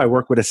said, "No, I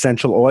work with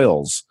essential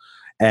oils.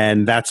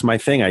 And that's my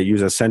thing. I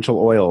use essential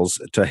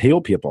oils to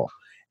heal people."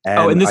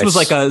 And this was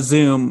like a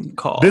Zoom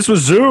call. This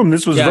was Zoom.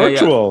 This was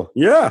virtual.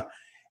 Yeah.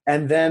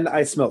 And then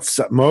I smelled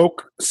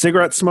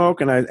cigarette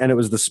smoke, and it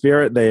was the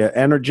spirit, the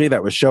energy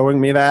that was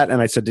showing me that.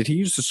 And I said, "Did he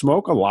used to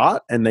smoke a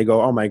lot?" And they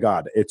go, "Oh my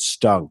God, it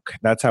stunk."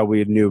 That's how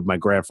we knew my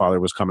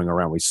grandfather was coming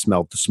around. We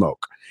smelled the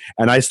smoke,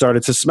 and I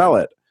started to smell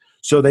it.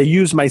 So they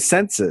use my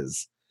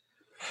senses.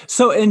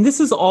 So, and this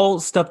is all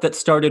stuff that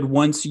started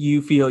once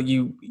you feel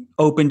you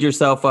opened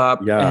yourself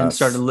up and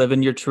started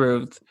living your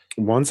truth.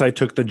 Once I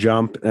took the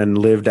jump and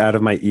lived out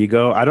of my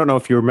ego. I don't know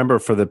if you remember,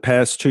 for the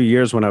past 2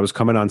 years when I was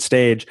coming on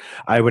stage,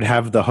 I would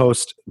have the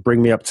host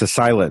bring me up to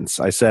silence.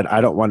 I said,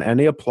 I don't want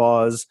any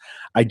applause.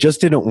 I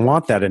just didn't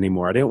want that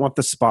anymore. I didn't want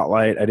the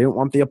spotlight. I didn't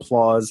want the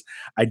applause.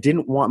 I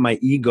didn't want my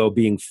ego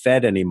being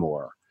fed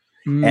anymore.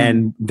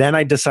 And then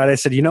I decided, I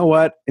said, you know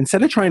what?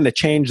 Instead of trying to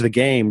change the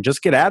game,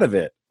 just get out of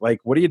it. Like,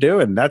 what are you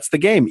doing? That's the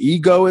game.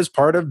 Ego is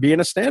part of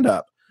being a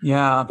stand-up.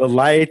 Yeah. The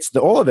lights,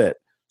 all of it.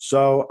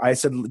 So I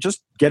said,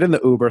 just get in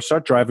the Uber,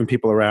 start driving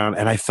people around.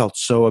 And I felt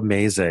so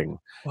amazing.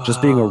 Wow.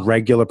 Just being a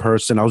regular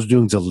person. I was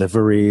doing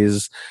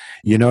deliveries,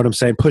 you know what I'm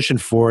saying? Pushing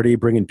 40,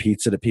 bringing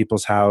pizza to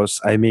people's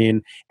house. I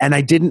mean, and I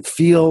didn't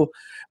feel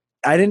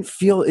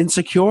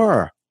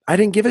insecure. I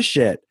didn't give a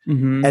shit.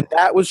 Mm-hmm. And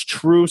that was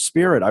true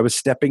spirit. I was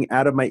stepping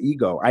out of my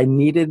ego. I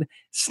needed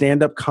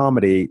stand-up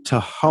comedy to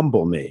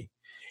humble me.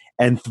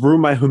 And through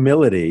my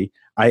humility,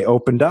 I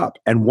opened up.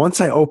 And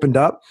once I opened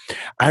up,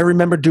 I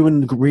remember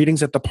doing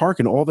readings at the park,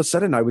 and all of a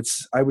sudden I would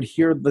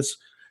hear this,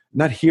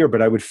 not hear,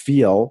 but I would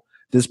feel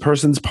this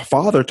person's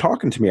father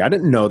talking to me. I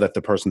didn't know that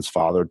the person's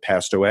father had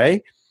passed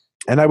away.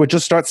 And I would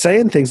just start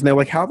saying things, and they're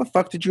like, "How the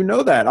fuck did you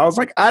know that?" I was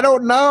like, "I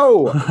don't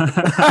know."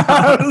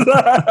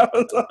 I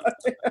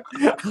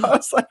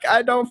was like,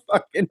 "I don't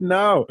fucking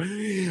know."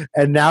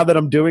 And now that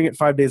I'm doing it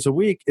 5 days a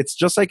week, it's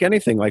just like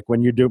anything. Like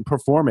when you're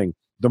performing,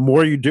 the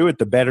more you do it,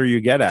 the better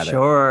you get at it.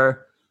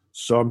 Sure.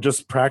 So I'm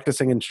just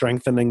practicing and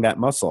strengthening that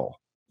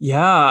muscle.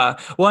 Yeah.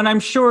 Well, and I'm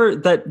sure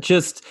that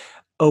just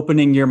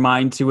opening your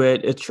mind to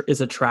it is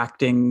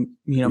attracting,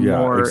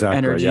 more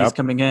energies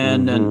coming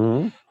in.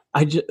 Mm-hmm.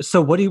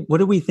 So what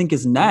do we think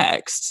is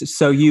next?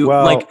 So you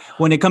Well, like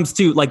when it comes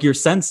to like your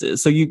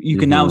senses, so you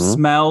can now mhm,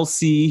 smell,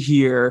 see,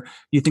 hear.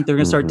 You think they're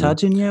gonna start mhm.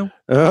 touching you?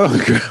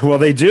 Oh, well,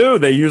 they do.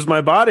 They use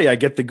my body. I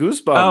get the Oh,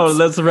 goosebumps.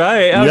 that's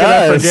right. How could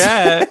I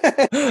Yes.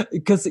 forget?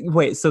 Because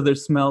wait, so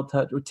there's smell,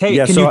 touch, taste.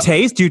 Yeah. Can you So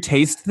taste? Do you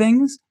taste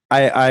things?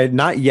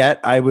 not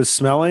yet. I was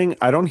smelling.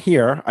 I don't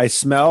hear. I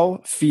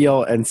smell,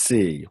 feel, and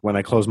see when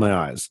I close my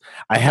eyes.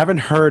 I haven't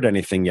heard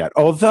anything yet.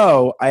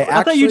 Although I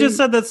I thought you just actually,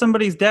 said that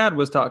somebody's dad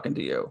was talking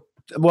to you.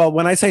 well,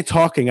 when I say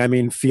talking, I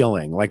mean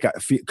feeling, like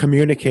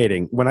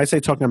communicating. When I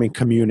say talking, I mean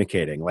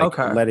communicating, like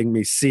Okay. letting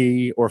me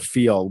see or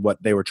feel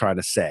what they were trying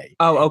to say.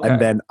 Oh, And okay.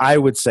 then I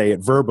would say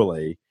it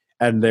verbally,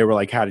 and they were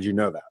like, "How did you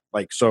know that?"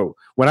 Like, so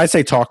when I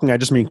say talking, I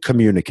just mean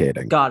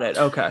communicating. Got it.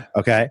 Okay.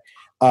 Okay.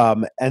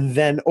 And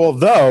then,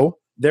 although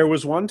there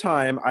was one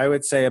time, I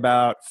would say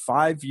about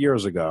 5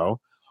 years ago,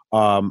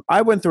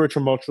 I went through a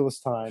tumultuous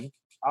time.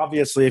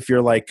 Obviously, if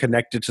you're like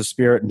connected to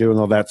spirit and doing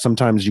all that,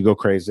 sometimes you go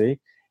crazy.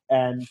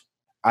 And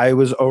I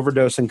was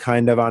overdosing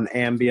kind of on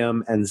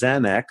Ambien and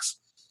Xanax.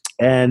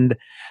 And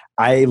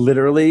I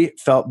literally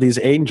felt these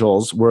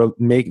angels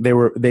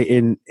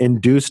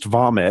induced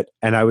vomit,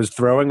 and I was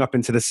throwing up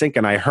into the sink,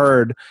 and I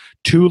heard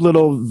two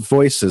little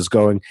voices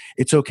going,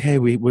 "It's okay,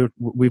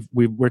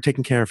 we're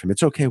taking care of him.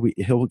 It's okay,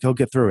 he'll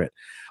get through it."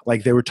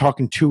 Like they were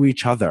talking to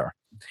each other,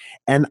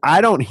 and I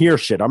don't hear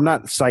shit. I'm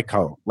not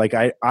psycho. Like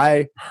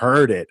I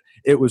heard it.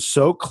 It was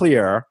so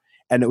clear,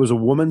 and it was a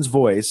woman's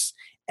voice,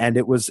 and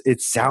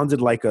it sounded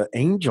like an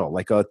angel,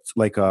 like a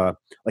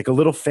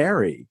little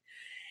fairy,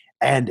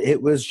 and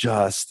it Like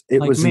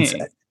was me.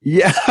 insane.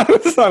 Yeah,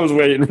 I was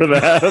waiting for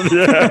that.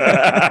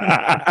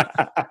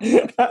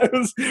 Yeah.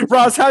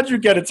 Ross, how'd you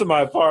get into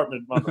my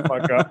apartment,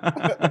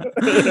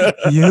 motherfucker?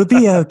 You'll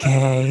be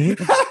okay.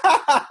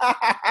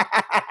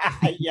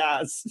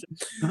 Yes.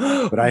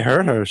 But I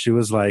heard her. She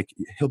was like,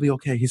 "He'll be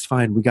okay. He's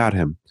fine. We got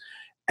him."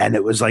 And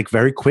it was like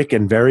very quick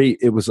and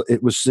it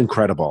was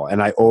incredible.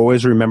 And I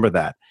always remember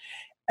that.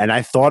 And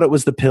I thought it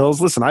was the pills.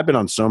 Listen, I've been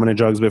on so many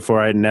drugs before.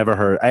 I ain't never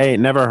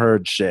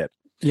heard shit.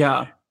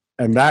 Yeah.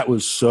 And that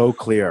was so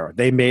clear.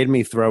 They made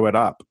me throw it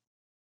up.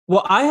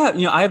 Well, I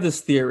have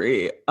this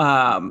theory.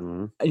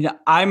 Mm-hmm.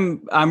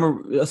 I'm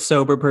a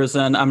sober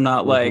person. I'm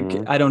not like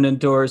Mm-hmm. I don't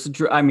endorse.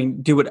 I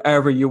mean, do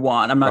whatever you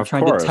want. I'm not Of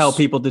trying to tell course.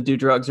 people to do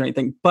drugs or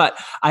anything. But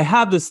I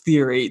have this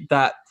theory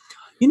that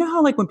you know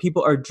how like when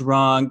people are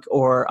drunk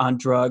or on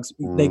drugs,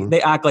 Mm-hmm.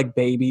 they act like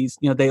babies.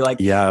 You know, they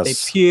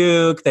Yes.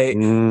 puke, they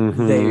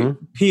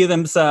Mm-hmm. pee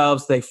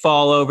themselves, they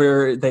fall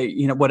over,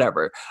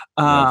 whatever.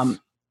 Yes.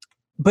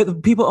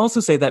 But people also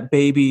say that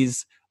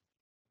babies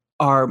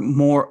are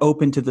more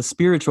open to the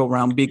spiritual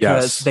realm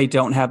because Yes. they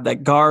don't have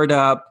that guard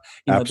up.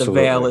 You know, the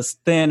veil Absolutely. is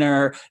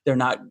thinner.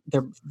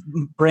 Their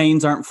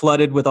brains aren't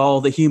flooded with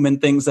all the human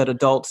things that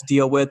adults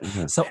deal with.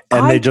 Yeah. So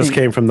And they just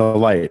came from the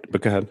light.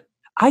 But go ahead.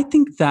 I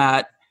think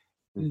that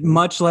Mm-hmm.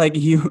 much like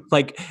you,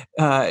 like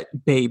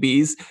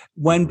babies,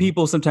 when Mm-hmm.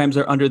 people sometimes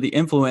are under the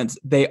influence,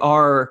 they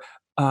are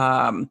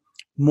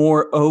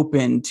more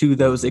open to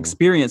those Mm-hmm.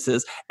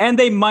 experiences, and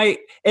it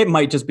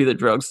might just be the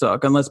drug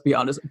stock, and let's be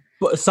honest,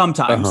 but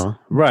sometimes.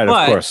 Right. Of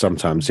But course.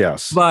 Sometimes.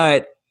 Yes.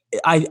 but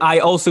I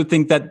also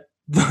think that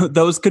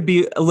those could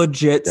be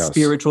legit Yes.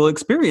 spiritual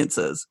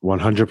experiences.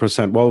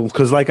 100%. Well,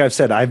 because like I've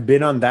said, I've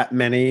been on that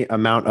many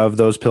amount of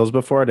those pills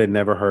before. I'd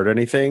never heard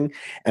anything.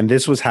 And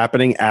this was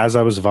happening as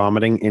I was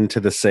vomiting into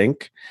the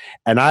sink.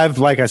 And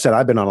like I said,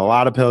 I've been on a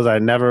lot of pills.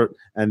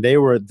 And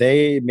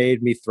they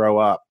made me throw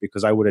up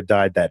because I would have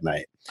died that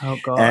night. Oh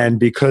God. And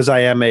because I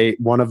am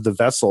one of the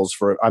vessels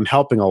I'm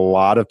helping a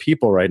lot of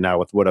people right now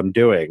with what I'm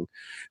doing.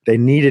 They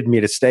needed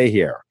me to stay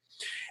here.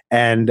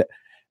 And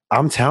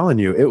I'm telling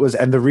you, it was,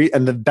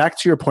 and back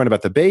to your point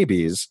about the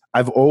babies,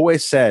 I've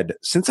always said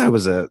since I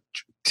was a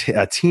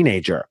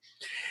teenager,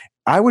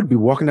 I would be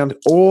walking down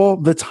all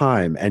the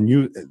time,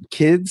 and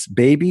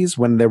babies,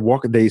 when they're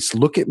walking, they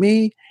look at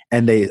me,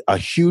 and a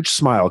huge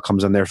smile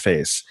comes on their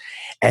face,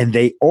 and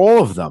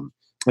all of them,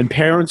 and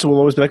parents will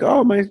always be like,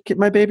 "Oh,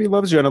 my baby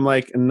loves you," and I'm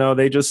like, "No,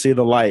 they just see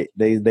the light.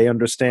 They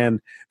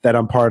understand that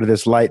I'm part of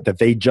this light that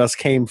they just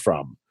came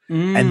from,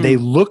 and they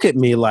look at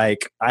me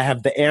like I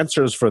have the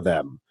answers for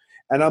them."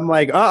 And I'm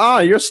like,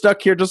 you're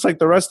stuck here just like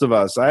the rest of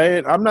us.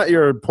 I'm not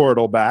your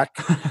portal back,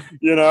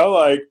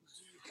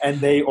 and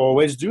they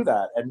always do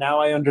that. And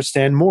now I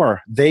understand more.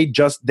 They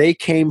just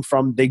came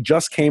from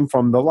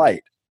the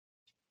light.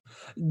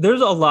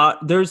 There's a lot.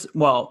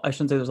 I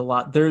shouldn't say there's a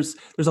lot. There's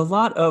a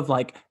lot of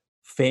like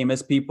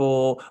famous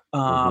people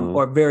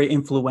or very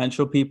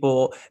influential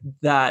people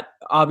that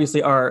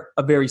obviously are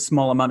a very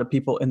small amount of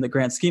people in the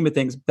grand scheme of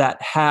things that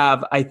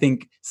have, I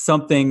think,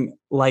 something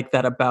like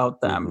that about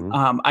them.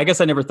 I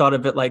guess I never thought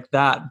of it like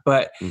that,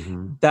 but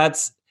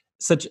that's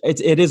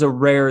it is a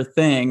rare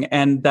thing,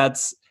 and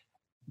that's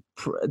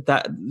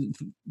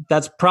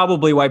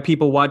probably why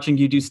people watching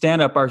you do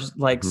stand up are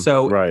like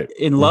so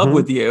in love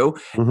with you.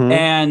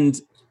 And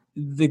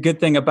the good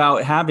thing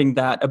about having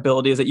that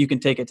ability is that you can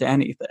take it to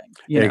anything.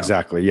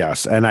 Exactly.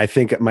 Yes. And I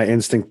think my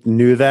instinct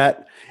knew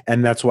that.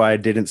 And that's why I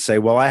didn't say,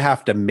 well, I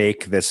have to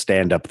make this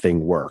stand-up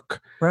thing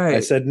work. Right. I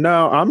said,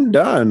 no, I'm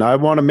done. I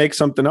want to make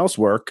something else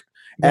work.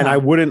 And I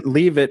wouldn't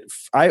leave it.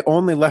 I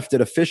only left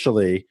it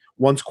officially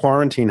once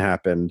quarantine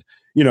happened.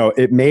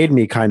 It made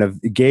me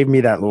it gave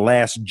me that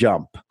last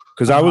jump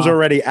because I was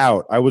already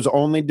out. I was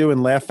only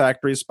doing Laugh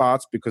Factory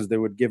spots because they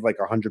would give like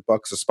 $100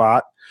 a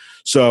spot.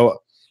 So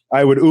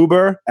I would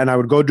Uber and I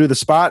would go do the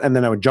spot and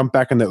then I would jump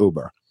back in the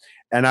Uber.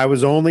 And I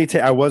was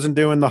I wasn't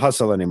doing the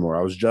hustle anymore.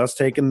 I was just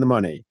taking the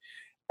money.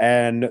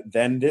 And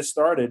then this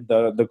started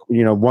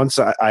once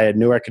I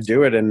knew I could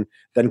do it, and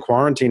then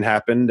quarantine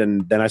happened,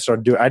 and then I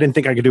started doing. I didn't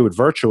think I could do it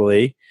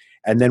virtually,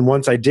 and then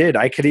once I did,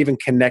 I could even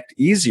connect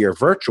easier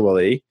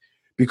virtually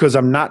because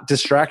I'm not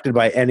distracted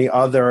by any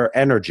other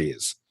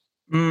energies.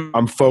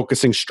 I'm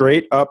focusing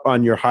straight up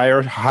on your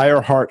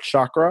higher heart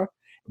chakra.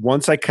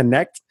 Once I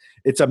connect,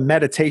 it's a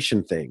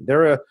meditation thing.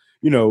 There are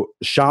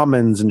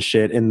shamans and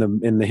shit in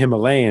the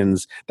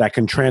Himalayas that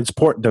can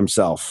transport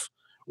themselves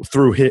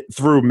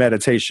through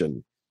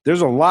meditation.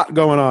 There's a lot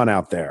going on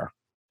out there.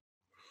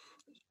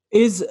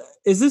 Is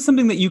this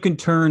something that you can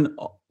turn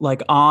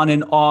like on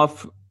and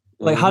off?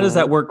 Like, how does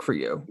that work for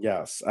you?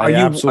 Yes. Are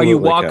you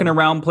walking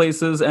around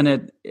places and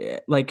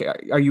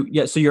are you,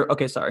 yeah. So you're,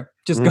 okay. Sorry.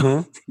 Just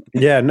go.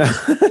 Yeah. No,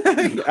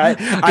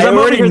 I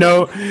already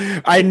know.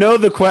 I know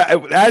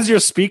as you're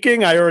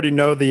speaking, I already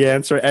know the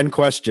answer and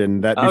question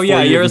that.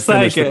 You're a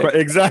psychic.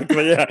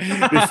 Exactly.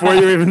 Yeah. Before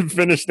you even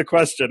finish the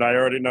question, I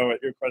already know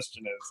what your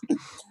question is.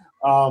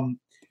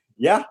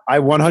 Yeah,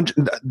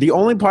 the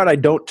only part I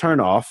don't turn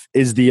off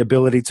is the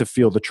ability to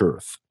feel the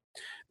truth.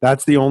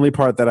 That's the only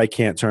part that I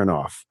can't turn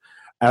off.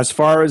 As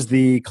far as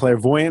the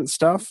clairvoyant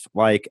stuff,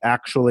 like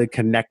actually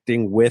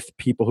connecting with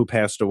people who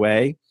passed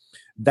away,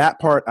 that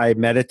part I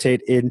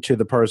meditate into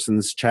the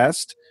person's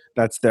chest.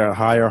 That's their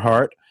higher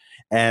heart.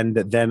 And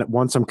then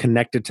once I'm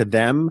connected to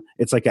them,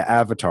 it's like an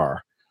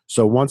avatar.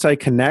 So once I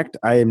connect,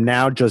 I am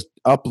now just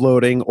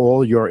uploading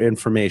all your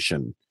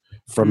information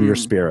from your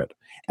spirit.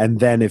 And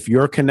then if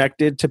you're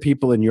connected to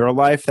people in your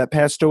life that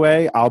passed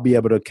away, I'll be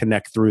able to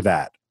connect through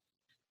that.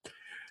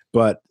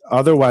 But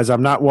otherwise,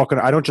 I'm not walking.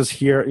 I don't just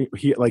hear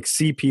like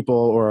see people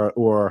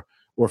or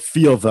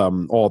feel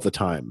them all the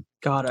time.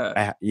 Got it.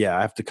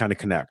 I have to kind of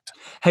connect.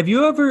 Have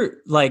you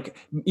ever, like,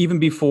 even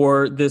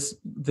before this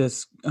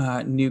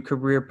new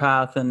career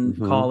path and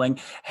calling,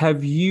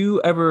 have you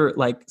ever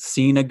like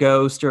seen a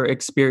ghost or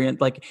experienced,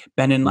 like,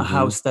 been in a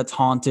house that's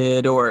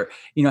haunted or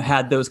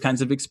had those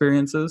kinds of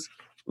experiences?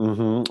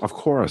 Of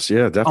course,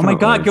 yeah, definitely. Oh my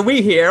God, can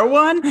we hear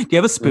one? Do you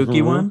have a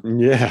spooky one?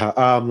 Yeah.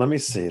 Let me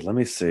see. The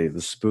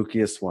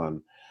spookiest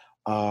one.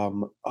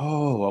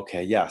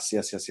 Okay. Yes.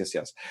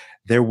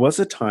 There was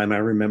a time I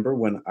remember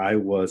when I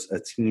was a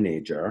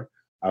teenager.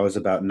 I was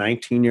about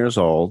 19 years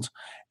old,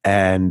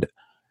 and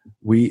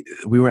we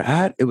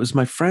were it was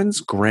my friend's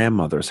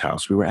grandmother's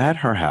house. We were at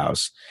her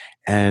house,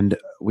 and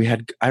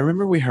I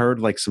remember we heard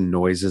like some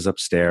noises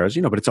upstairs,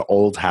 but it's an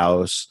old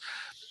house.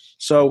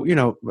 So,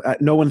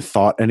 no one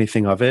thought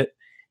anything of it.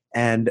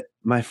 And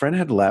my friend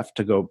had left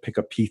to go pick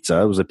up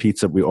pizza. It was a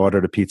pizza. We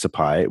ordered a pizza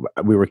pie.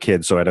 We were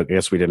kids, so I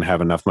guess we didn't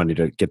have enough money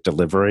to get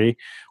delivery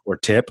or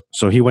tip.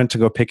 So he went to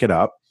go pick it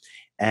up.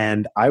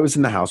 And I was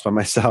in the house by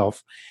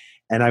myself.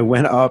 And I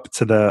went up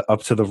to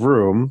the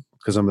room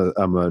because I'm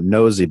a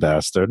nosy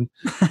bastard.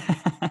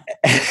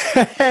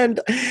 and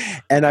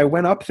I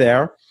went up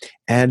there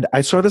and I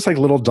saw this like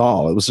little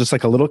doll. It was just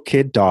like a little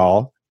kid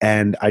doll.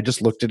 And I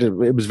just looked at it.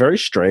 It was very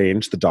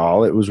strange, the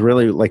doll. It was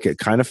really like, it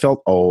kind of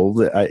felt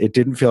old. It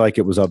didn't feel like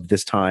it was of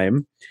this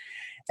time.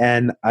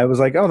 And I was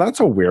like, oh,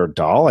 that's a weird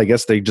doll. I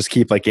guess they just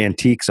keep like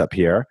antiques up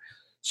here.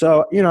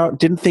 So,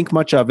 didn't think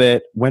much of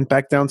it. Went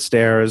back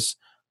downstairs,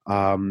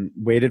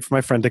 waited for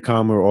my friend to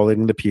come. We were all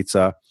eating the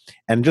pizza.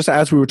 And just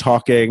as we were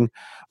talking,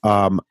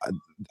 there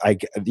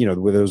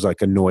was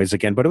like a noise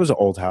again, but it was an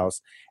old house.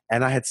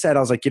 And I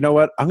was like, you know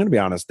what? I'm going to be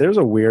honest. There's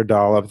a weird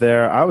doll up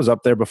there. I was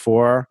up there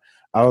before.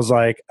 I was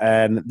like,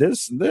 and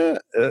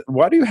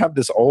why do you have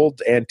this old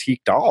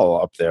antique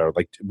doll up there?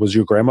 Like, was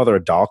your grandmother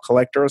a doll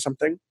collector or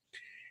something?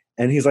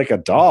 And he's like, a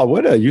doll?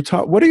 What are you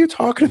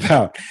talking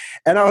about?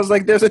 And I was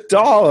like, there's a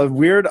doll, a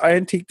weird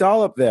antique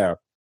doll up there.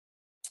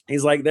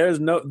 He's like, there's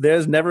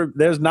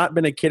not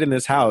been a kid in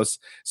this house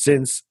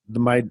since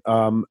I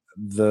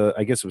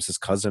guess it was his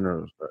cousin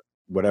or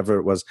whatever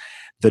it was,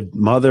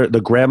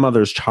 the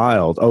grandmother's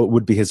child. Oh, it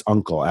would be his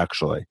uncle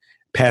actually.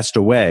 Passed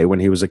away when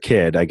he was a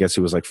kid. I guess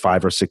he was like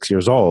 5 or 6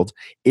 years old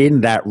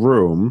in that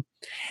room.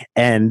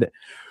 And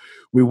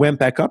we went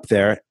back up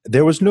there.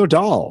 There was no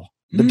doll.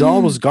 The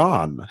doll was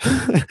gone.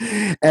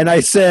 And I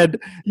said,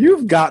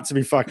 you've got to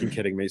be fucking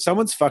kidding me.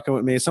 Someone's fucking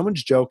with me.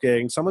 Someone's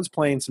joking. Someone's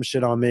playing some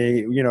shit on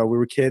me. We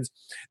were kids.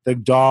 The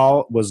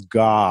doll was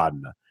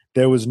gone.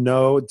 There was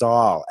no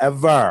doll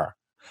ever.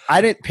 I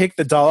didn't pick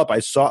the doll up.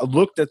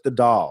 Looked at the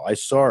doll. I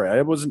saw it.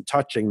 I wasn't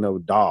touching no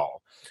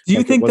doll. Do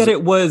you think that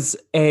it was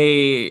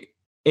a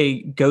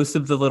ghost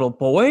of the little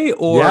boy,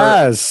 or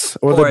yes,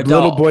 or the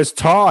little boy's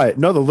toy?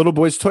 No, the little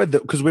boy's toy.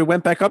 Because we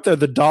went back up there,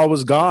 the doll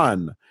was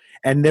gone,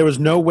 And there was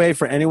no way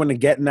for anyone to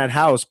get in that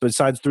house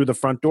besides through the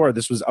front door.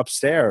 This was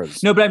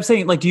upstairs. No, but I'm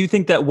saying, like, do you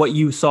think that what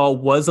you saw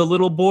was a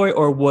little boy,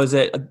 or was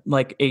it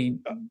like a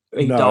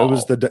doll?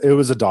 It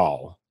was a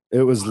doll.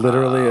 It was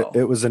literally, Wow.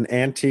 it was an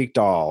antique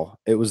doll.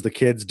 It was the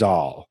kid's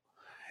doll.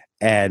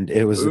 And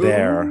it was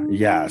there,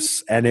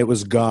 yes. And it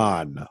was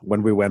gone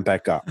when we went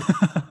back up.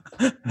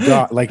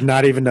 Like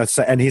not even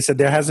and he said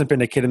there hasn't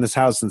been a kid in this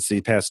house since he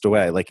passed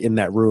away, like in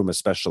that room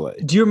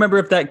especially. Do you remember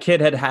if that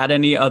kid had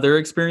any other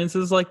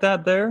experiences like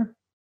that there?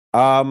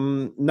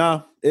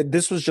 No,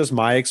 this was just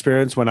my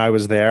experience when I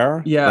was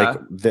there. Yeah. Like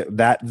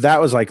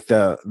that was like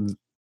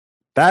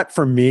that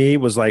for me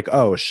was like,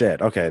 oh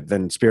shit, okay,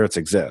 then spirits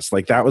exist.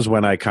 Like that was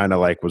when I kind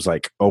of like was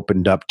like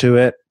opened up to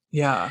it.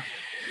 Yeah.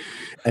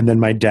 And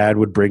then my dad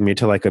would bring me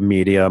to like a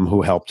medium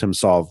who helped him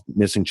solve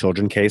missing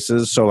children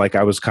cases. So like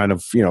I was kind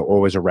of,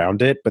 always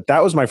around it. But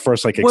that was my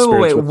first like experience.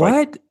 Wait, with, what?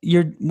 Like,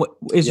 your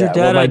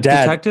dad a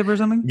detective or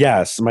something?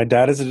 Yes, my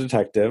dad is a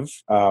detective.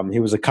 He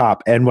was a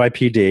cop,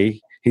 NYPD.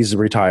 He's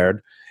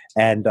retired.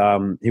 And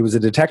he was a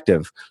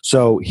detective.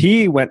 So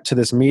he went to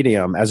this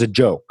medium as a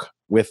joke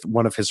with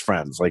one of his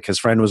friends. Like his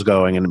friend was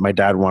going and my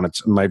dad went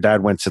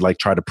to like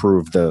try to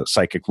prove the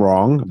psychic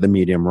wrong, the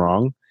medium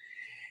wrong.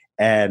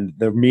 And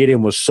the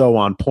medium was so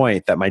on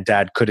point that my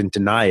dad couldn't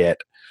deny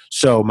it.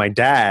 So my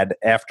dad,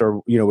 after,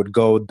 would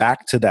go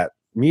back to that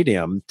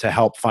medium to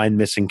help find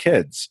missing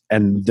kids.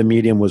 And the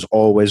medium was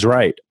always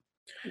right.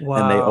 Wow.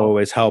 And they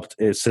always helped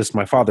assist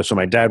my father. So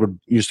my dad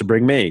used to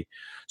bring me.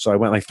 So I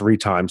went like 3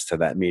 times to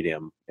that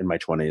medium in my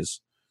 20s.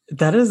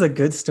 That is a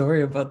good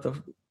story about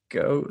the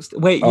ghost.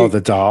 Wait.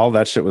 The doll,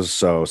 that shit was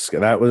so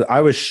scary.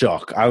 I was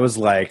shook. I was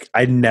like,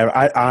 I never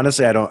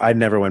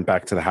went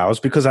back to the house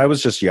because I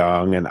was just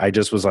young and I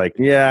just was like,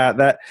 yeah,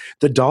 that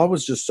the doll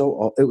was just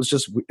so, it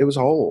was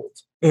old.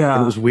 Yeah.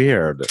 And it was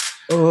weird.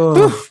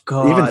 Oh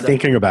God. Even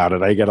thinking about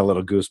it, I get a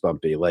little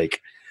goosebumpy.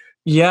 Like,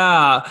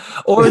 yeah.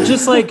 Or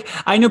just like,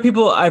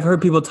 I've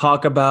heard people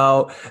talk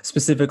about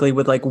specifically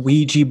with like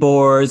Ouija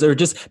boards or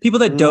just people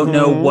that don't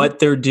know what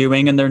they're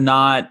doing and they're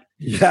not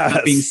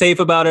being safe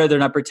about it. They're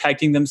not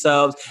protecting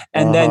themselves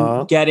and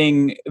then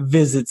getting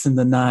visits in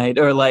the night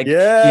or like,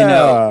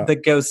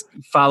 the ghost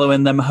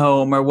following them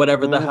home or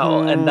whatever the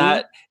hell. And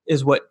that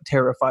is what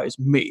terrifies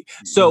me.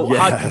 So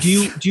how, do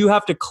you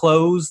have to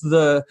close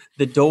the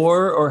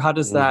door or how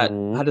does that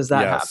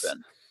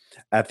happen?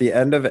 At the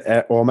end of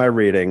all my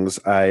readings,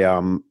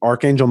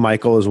 Archangel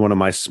Michael is one of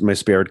my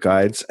spirit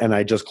guides, and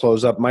I just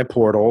close up my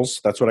portals.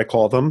 That's what I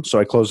call them. So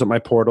I close up my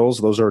portals.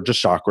 Those are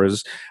just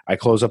chakras. I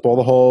close up all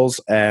the holes,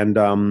 and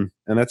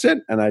that's it.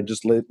 And I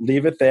just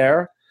leave it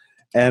there,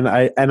 and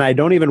I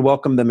don't even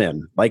welcome them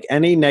in. Like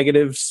any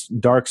negative,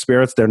 dark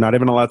spirits, they're not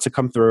even allowed to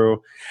come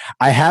through.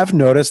 I have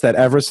noticed that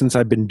ever since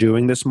I've been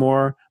doing this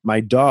more,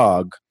 my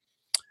dog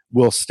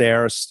will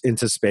stare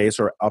into space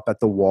or up at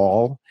the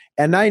wall.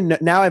 And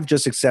now I've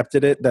just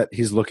accepted it that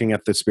he's looking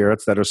at the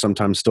spirits that are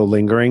sometimes still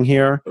lingering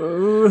here.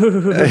 Ooh,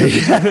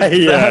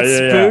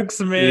 that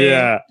spooks me.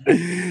 Yeah.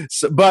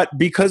 So, but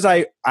because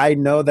I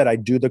know that I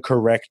do the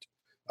correct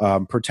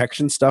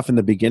protection stuff in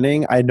the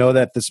beginning, I know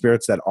that the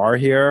spirits that are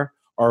here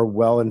are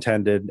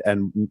well-intended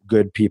and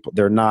good people.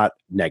 They're not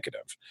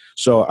negative.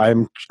 So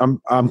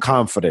I'm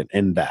confident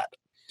in that.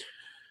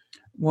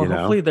 Well,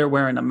 hopefully they're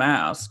wearing a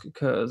mask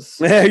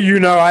because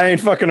I ain't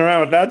fucking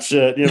around with that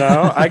shit.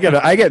 I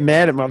get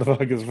mad at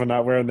motherfuckers for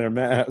not wearing their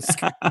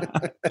mask.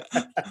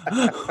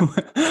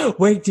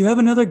 Wait, do you have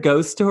another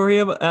ghost story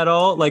at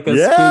all? Like a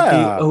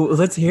spooky? Oh,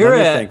 let's hear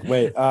it.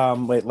 Wait,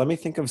 let me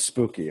think of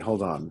spooky.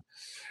 Hold on.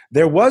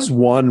 There was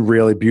one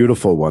really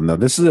beautiful one though.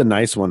 This is a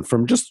nice one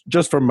from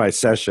just from my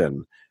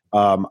session.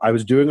 I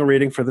was doing a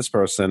reading for this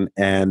person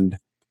and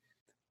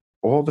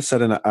all of a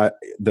sudden,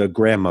 the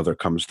grandmother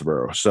comes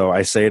through. So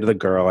I say to the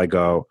girl, I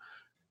go,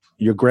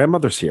 your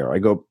grandmother's here. I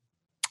go,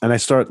 and I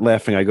start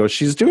laughing. I go,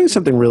 she's doing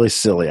something really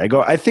silly. I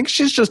go, I think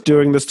she's just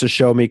doing this to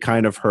show me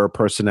kind of her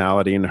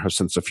personality and her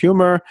sense of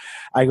humor.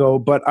 I go,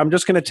 but I'm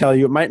just going to tell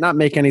you, it might not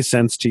make any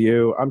sense to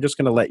you. I'm just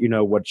going to let you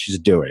know what she's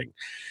doing.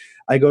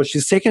 I go,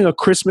 she's taking a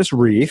Christmas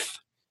wreath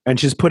and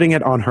she's putting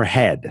it on her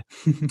head.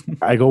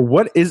 I go,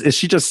 what is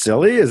she just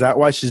silly? Is that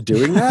why she's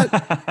doing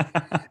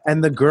that?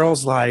 And the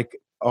girl's like,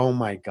 oh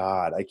my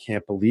God, I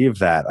can't believe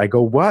that. I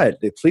go,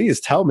 what? Please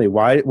tell me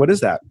why. What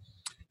is that?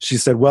 She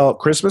said, well,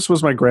 Christmas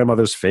was my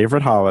grandmother's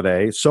favorite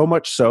holiday, so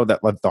much so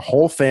that like the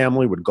whole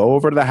family would go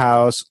over to the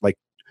house like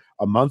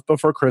a month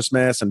before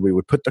Christmas and we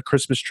would put the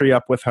Christmas tree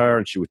up with her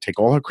and she would take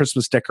all her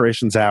Christmas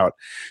decorations out.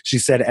 She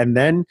said, and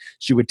then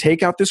she would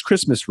take out this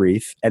Christmas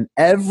wreath and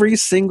every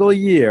single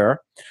year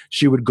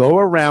she would go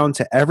around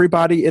to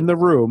everybody in the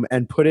room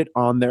and put it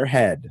on their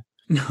head.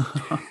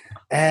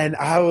 And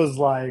I was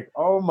like,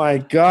 oh my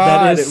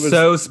God. That is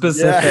so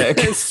specific.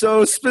 Yeah, it's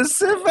so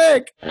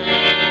specific.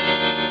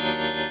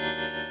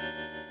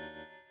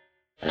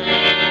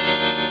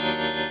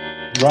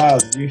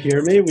 Roz, do you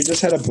hear me? We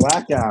just had a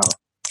blackout.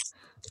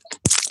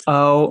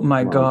 Oh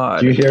my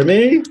God. Do you hear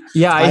me?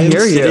 Yeah, I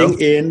hear you. I'm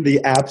sitting in the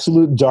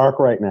absolute dark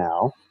right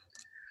now.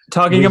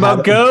 Talking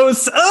about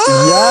ghosts.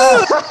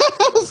 Oh!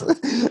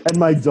 Yes. and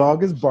my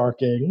dog is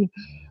barking.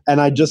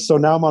 And so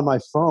now I'm on my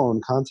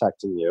phone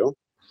contacting you.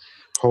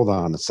 Hold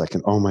on a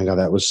second. Oh my God,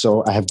 I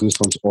have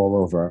goosebumps all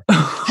over.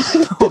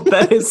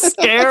 That is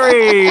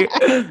scary.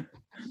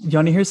 You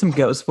want to hear some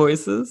ghost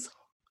voices?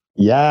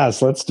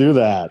 Yes, let's do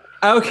that.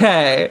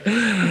 Okay.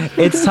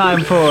 It's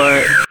time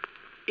for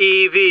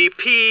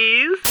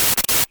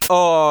EVPs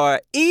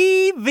or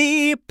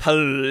EV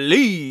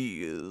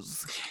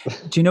Please.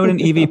 Do you know what an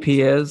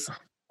EVP is?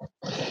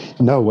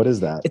 No, what is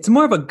that? It's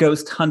more of a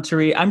ghost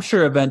huntery. I'm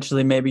sure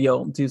eventually maybe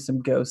you'll do some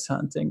ghost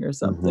hunting or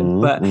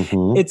something, but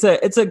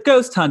it's a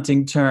ghost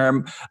hunting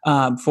term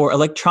for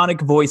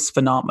electronic voice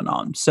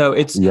phenomenon. So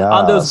it's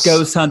on those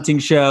ghost hunting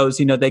shows,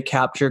 they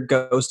capture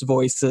ghost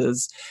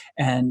voices,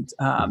 and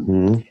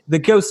the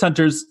ghost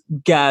hunters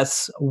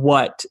guess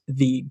what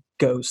the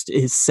ghost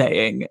is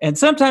saying. And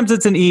sometimes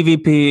it's an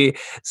EVP,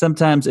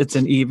 sometimes it's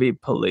an EV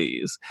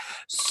Police.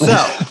 So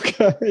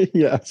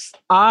yes,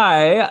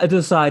 I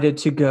decided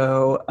to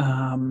go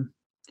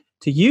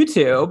to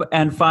YouTube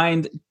and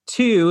find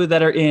two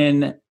that are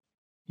in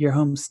your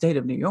home state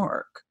of New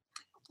York.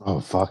 Oh,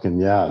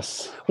 fucking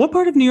yes. What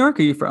part of New York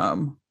are you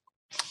from?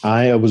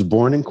 I was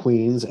born in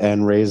Queens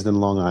and raised in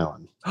Long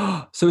Island.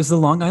 So is the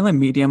Long Island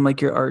medium like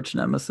your arch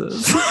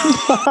nemesis? No,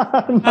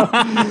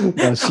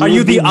 are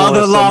you the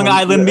other Long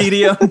Island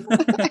medium?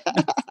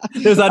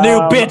 There's a new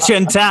bitch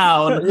in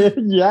town.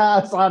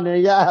 Yes, honey,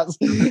 yes.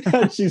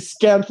 She's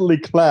scantily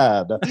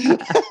clad.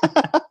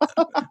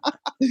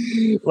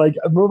 Like,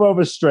 move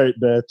over straight,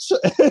 bitch.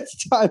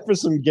 It's time for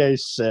some gay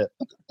shit.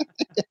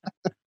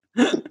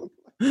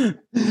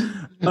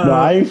 No,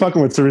 I ain't fucking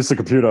with Teresa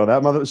Caputo.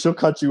 That mother, she'll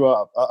cut you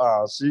up.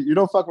 You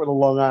don't fuck with a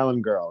Long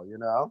Island girl,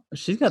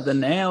 She's got the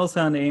nails,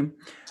 honey.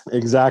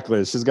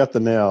 Exactly. She's got the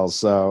nails.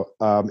 So,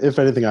 if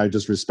anything, I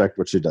just respect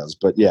what she does.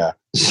 But yeah,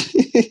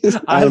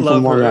 I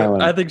love her.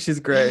 Island. I think she's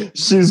great.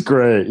 She's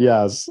great.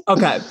 Yes.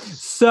 Okay.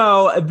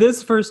 So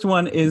this first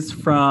one is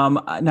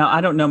from, now I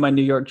don't know my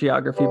New York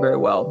geography very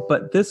well,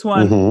 but this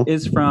one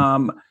is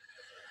from,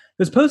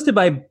 it was posted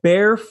by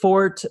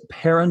Bearfort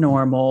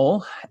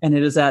Paranormal, and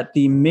it is at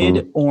the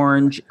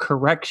Mid-Orange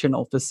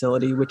Correctional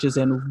Facility, which is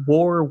in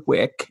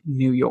Warwick,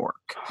 New York.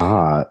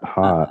 Hot.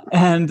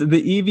 And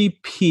the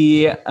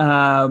EVP,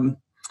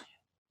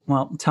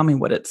 well, tell me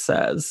what it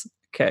says.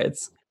 Okay,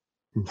 it's...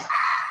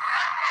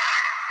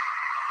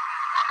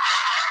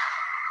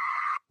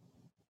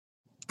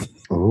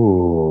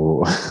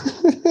 Oh,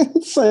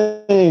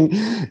 saying,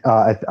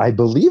 I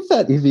believe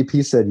that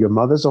EVP said your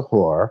mother's a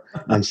whore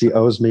and she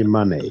owes me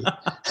money.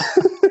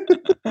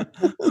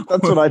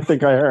 That's what I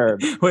think I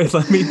heard. Wait,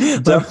 let me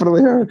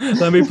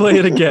play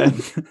it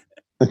again.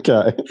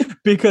 Okay.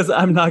 Because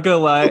I'm not gonna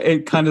lie,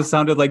 it kind of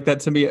sounded like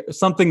that to me,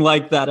 something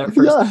like that at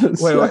first.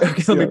 Yes, wait,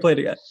 okay, let me play it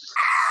again.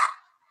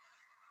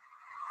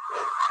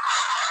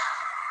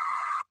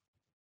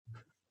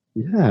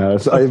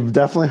 Yes, I've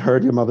definitely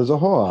heard your mother's a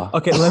whore.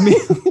 Okay, let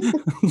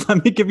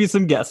me give you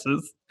some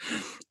guesses.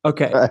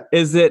 Okay,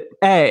 is it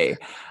A,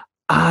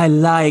 I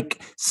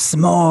like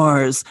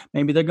s'mores?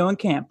 Maybe they're going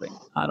camping.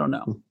 I don't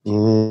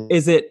know.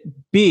 Is it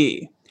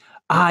B,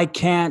 I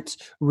can't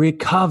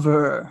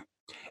recover?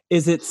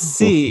 Is it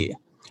C,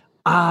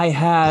 I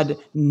had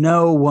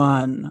no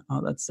one?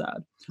 Oh, that's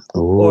sad. Ooh,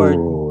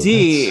 or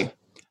D,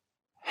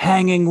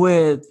 hanging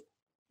with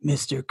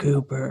Mr.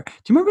 Cooper. Do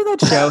you remember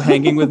that show,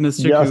 Hanging with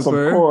Mr. yes,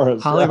 Cooper? Of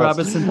course. Holly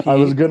Robinson Peete. I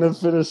was going to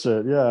finish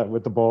it,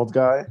 with the bald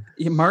guy.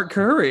 Yeah, Mark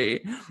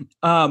Curry.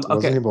 Okay.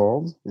 Wasn't he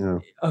bald? Yeah.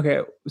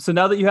 Okay, so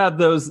now that you have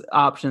those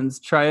options,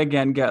 try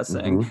again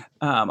guessing.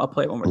 I'll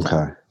play it one more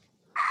time. Okay.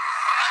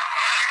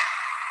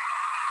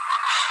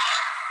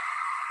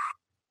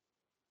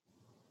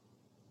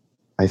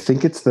 I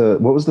think it's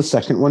what was the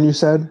second one you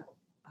said?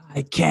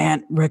 I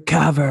can't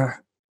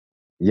recover.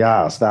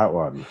 Yes, that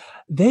one.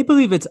 They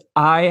believe it's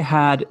I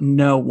had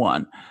no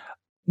one.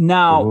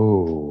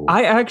 Now,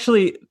 I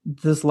actually,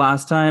 this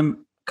last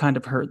time, kind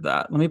of heard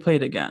that. Let me play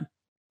it again.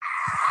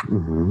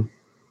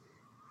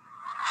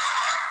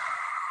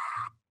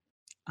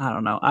 I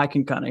don't know. I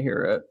can kind of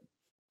hear it.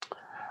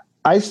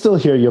 I still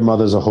hear your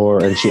mother's a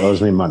whore and she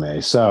owes me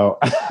money. So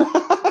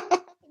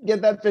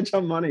get that bitch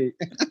on money.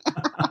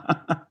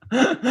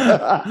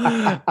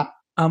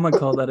 I'm going to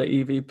call that an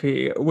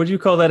EVP. Would you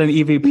call that an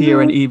EVP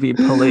or an EV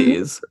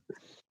Police?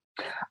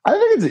 I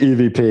think it's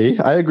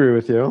EVP. I agree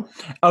with you.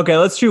 Okay,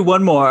 let's do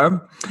one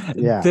more.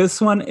 Yeah.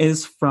 This one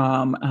is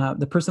from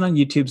the person on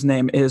YouTube's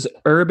name is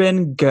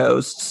Urban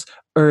Ghosts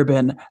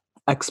Urban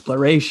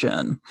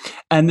Exploration.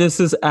 And this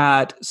is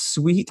at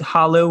Sweet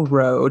Hollow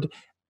Road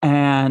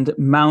and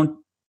Mount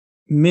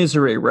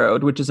Misery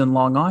Road, which is in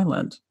Long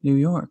Island, New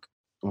York.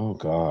 Oh,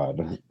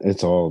 God.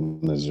 It's all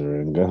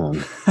misery and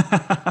gun.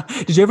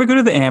 Did you ever go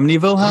to the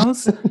Amityville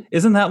house?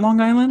 Isn't that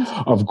Long Island?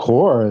 Of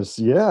course.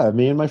 Yeah.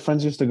 Me and my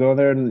friends used to go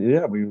there, and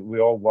we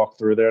all walked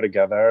through there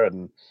together.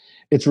 And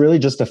it's really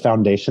just a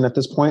foundation at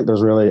this point.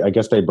 There's really, I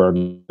guess they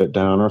burned it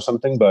down or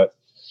something, but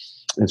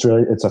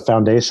it's a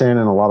foundation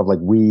and a lot of like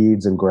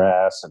weeds and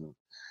grass. And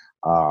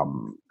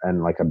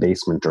and like a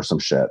basement or some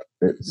shit.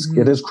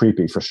 It is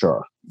creepy for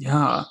sure.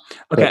 Yeah.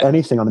 Okay.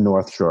 Anything on the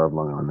North Shore of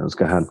Long Island.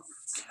 Go ahead.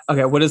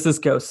 Okay, what is this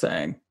ghost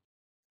saying?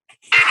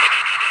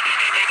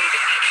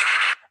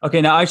 Okay,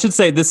 now I should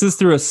say this is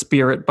through a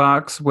spirit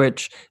box,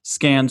 which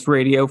scans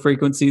radio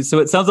frequencies. So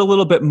it sounds a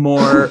little bit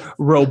more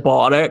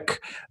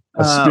robotic.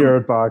 A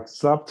spirit box.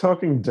 Stop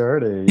talking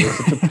dirty. You're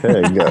such a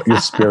pig.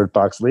 Your spirit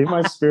box. Leave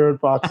my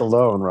spirit box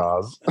alone,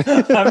 Roz.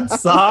 I'm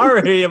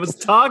sorry. It was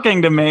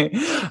talking to me.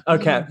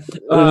 Okay.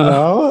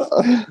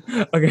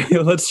 Okay,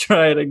 let's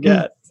try it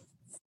again.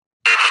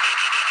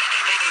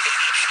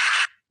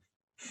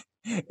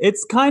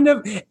 It's kind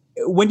of,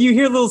 when you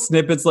hear little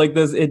snippets like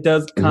this, it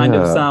does kind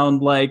of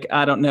sound like,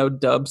 I don't know,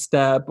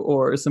 dubstep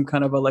or some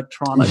kind of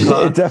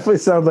electronica. It definitely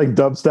sounds like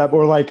dubstep,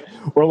 or like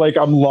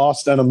I'm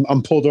lost and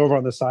I'm pulled over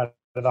on the side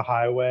of the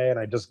highway and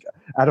I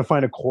had to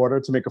find a quarter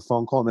to make a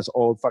phone call on this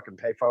old fucking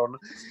payphone,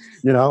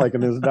 like,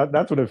 and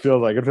that's what it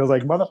feels like. It feels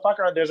like,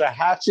 motherfucker, there's a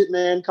hatchet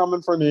man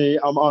coming for me.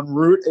 I'm on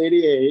Route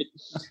 88.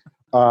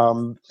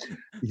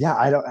 Yeah,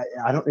 I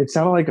don't. It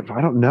sounded like,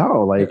 I don't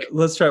know. Like,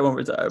 let's try it one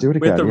more time. Do it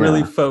again. We have to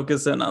really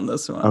focus in on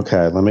this one.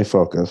 Okay, let me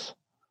focus.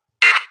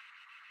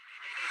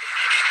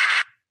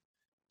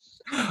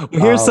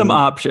 Here's some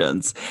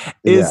options.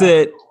 Is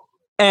it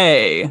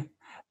A,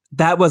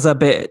 that was a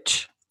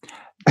bitch?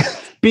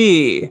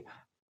 B,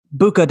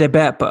 Buca de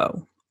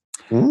Beppo?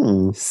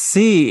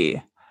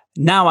 C,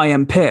 now I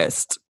am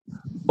pissed?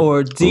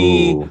 Or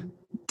D,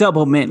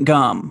 double mint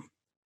gum?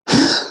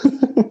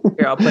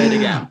 Here, I'll play it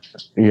again.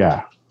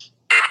 Yeah.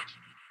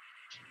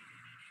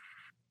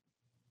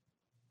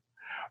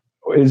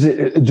 Is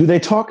it? Do they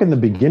talk in the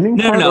beginning?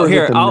 No.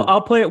 Here,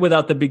 I'll play it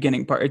without the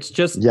beginning part. It's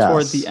just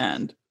toward the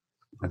end.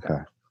 Okay.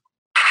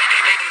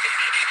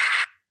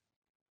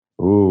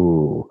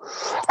 Ooh,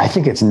 I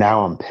think it's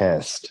now I'm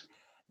pissed.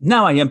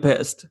 Now I am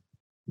pissed.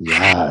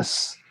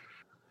 Yes.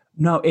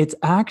 No, it's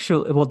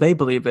actually, well, they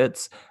believe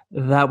it's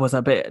that was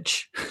a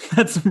bitch.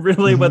 That's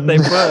really what they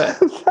put.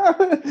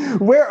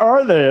 Where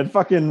are they? At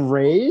fucking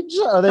Rage?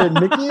 Are they at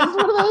Mickey's?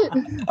 What are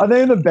they? Are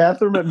they in the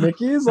bathroom at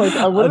Mickey's? Like,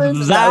 what are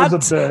they? That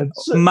was a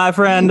bitch. My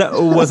friend,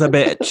 was a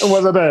bitch.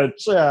 Was a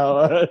bitch. Yeah.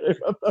 Like,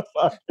 what the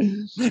fuck?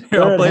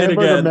 Here, I'll play it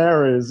again.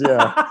 Mary's.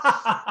 Yeah.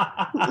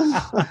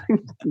 I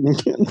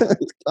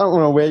don't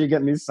know where you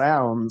get these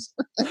sounds.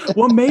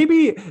 Well,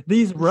 maybe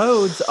these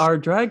roads are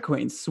drag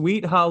queens.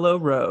 Sweet Hollow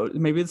Road.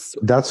 Maybe it's.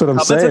 That's what I'm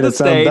saying.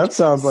 That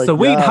sounds like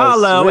Sweet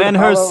Hollow Sweet and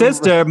Hollow. her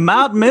sister,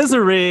 Mount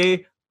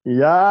Misery.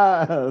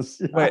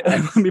 Yes. Wait,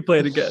 let me play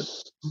it again.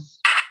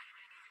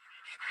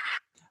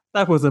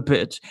 That was a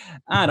pitch.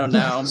 I don't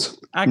know.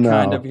 I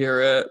kind of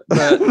hear it,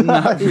 but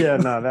no. Yeah,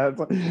 no,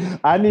 that's.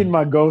 I need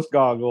my ghost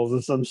goggles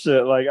or some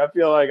shit. Like, I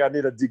feel like I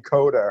need a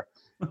decoder.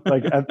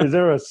 Like, is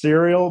there a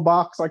cereal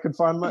box I could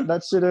find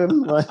that shit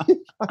in? Like,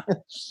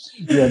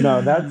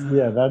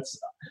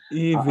 that's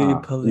Evie,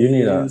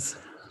 please.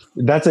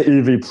 That's an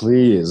Evie,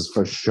 please,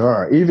 for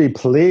sure. Evie,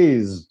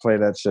 please play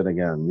that shit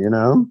again.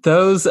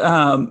 Those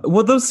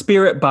those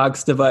spirit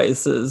box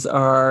devices they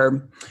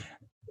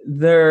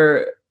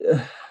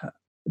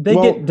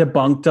get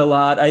debunked a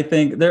lot. I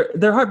think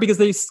they're hard because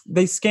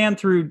they scan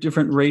through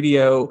different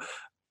radio.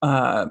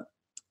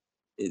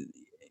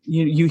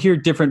 You hear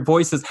different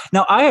voices.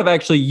 Now, I have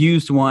actually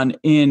used one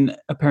in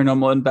a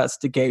paranormal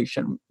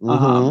investigation.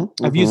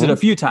 I've used it a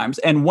few times,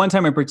 and one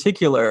time in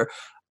particular,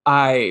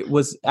 it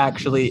was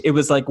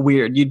like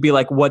weird. You'd be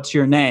like, "What's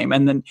your name?"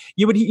 And then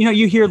you would,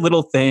 you hear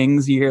little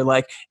things. You hear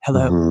like,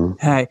 "Hello,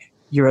 hey,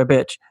 you're a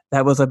bitch.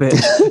 That was a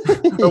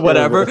bitch," or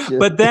whatever.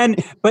 But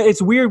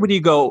it's weird when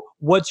you go,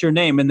 "What's your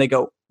name?" and they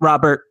go,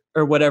 "Robert,"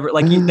 or whatever.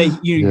 Like you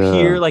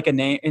hear like a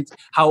name. It's,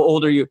 how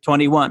old are you?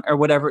 21 or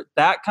whatever.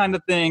 That kind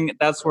of thing.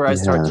 That's where I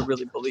start to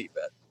really believe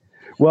it.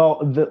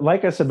 Well,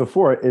 like I said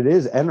before, it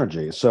is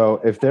energy.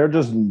 So if they're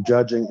just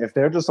judging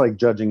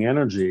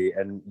energy,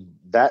 and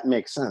that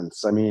makes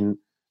sense. I mean,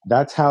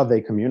 that's how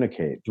they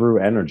communicate, through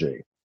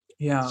energy.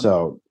 Yeah.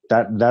 So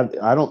that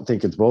I don't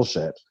think it's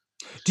bullshit.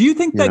 Do you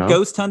think that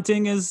ghost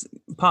hunting is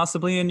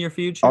possibly in your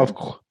future? Of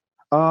course.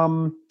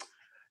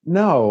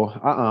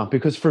 No,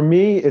 because for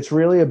me, it's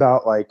really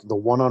about like the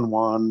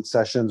one-on-one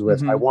sessions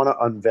with, I want to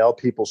unveil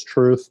people's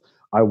truth.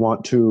 I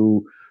want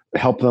to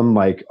help them.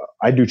 Like,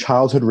 I do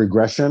childhood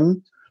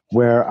regression,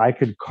 where I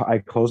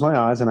close my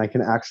eyes and I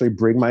can actually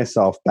bring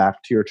myself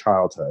back to your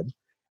childhood,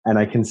 and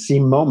I can see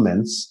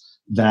moments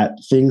that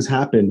things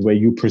happened where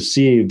you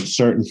perceived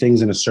certain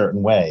things in a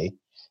certain way,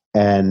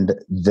 and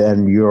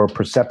then your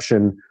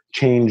perception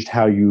changed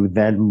how you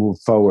then move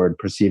forward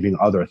perceiving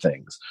other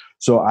things.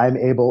 So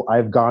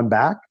I've gone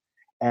back,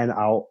 and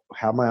I'll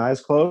have my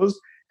eyes closed,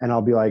 and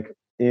I'll be like,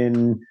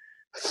 in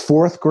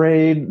 4th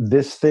grade,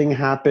 this thing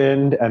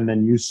happened, and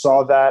then you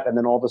saw that, and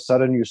then all of a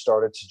sudden you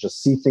started to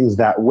just see things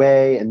that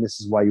way, and this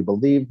is why you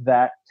believed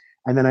that.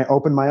 And then I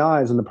open my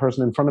eyes, and the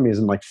person in front of me is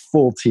in like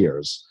full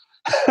tears.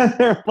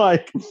 they're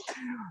like,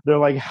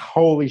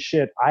 holy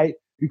shit.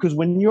 Because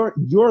when you're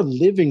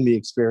living the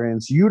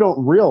experience, you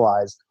don't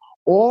realize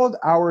all of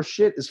our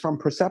shit is from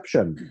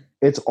perception.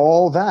 It's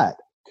all that.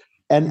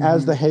 And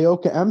as the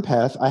Heyoka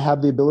empath, I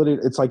have the ability,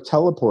 it's like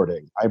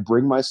teleporting. I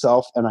bring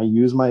myself and I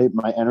use my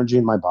energy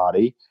in my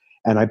body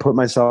and I put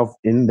myself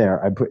in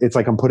there. It's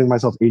like I'm putting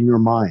myself in your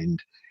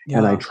mind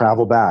and I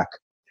travel back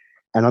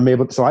and I'm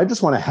able to, so I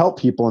just want to help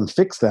people and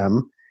fix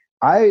them.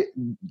 I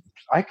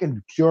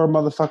can cure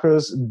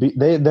motherfuckers.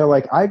 They're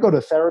like, I go to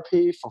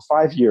therapy for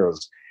 5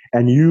 years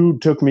and you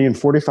took me in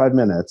 45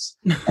 minutes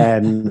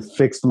and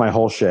fixed my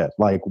whole shit.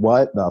 Like,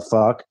 what the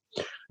fuck?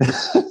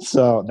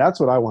 So that's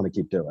what I want to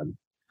keep doing.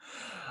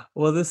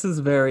 Well, this is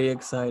very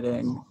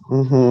exciting.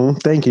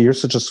 Thank you. You're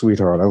such a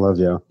sweetheart. I love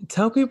you.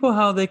 Tell people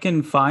how they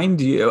can find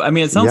you. I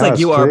mean, it sounds like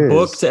you are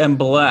booked and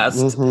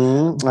blessed.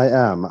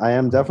 I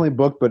am definitely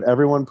booked, but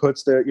everyone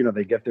puts they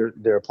get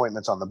their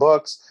appointments on the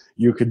books.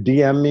 You could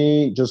DM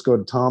me. Just go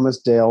to Thomas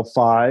Dale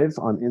 5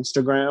 on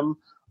Instagram.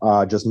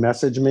 Just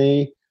message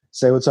me,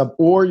 say what's up.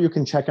 Or you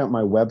can check out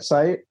my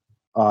website.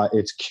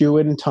 It's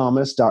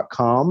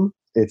kewenthomas.com.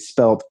 It's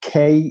spelled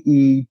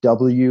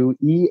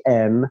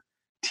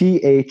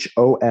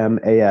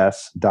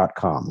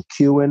KEWENTHOMAS.com,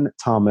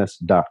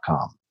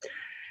 kewenthomas.com.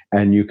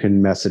 And you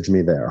can message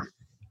me there.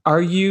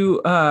 Are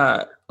you,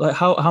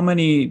 how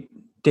many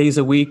days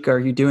a week are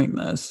you doing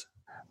this?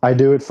 I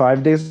do it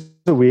 5 days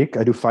a week.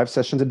 I do 5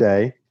 sessions a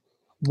day.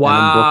 Wow. And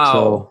I'm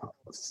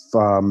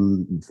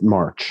booked till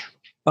March.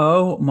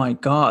 Oh my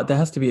God. That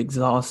has to be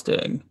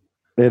exhausting.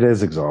 It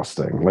is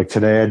exhausting. Like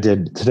today I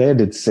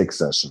did 6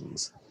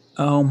 sessions.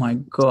 Oh my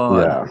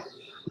God. Yeah,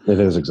 it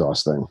is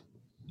exhausting.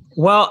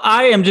 Well,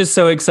 I am just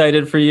so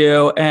excited for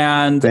you.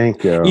 And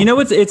thank you. You know,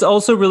 it's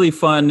also really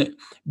fun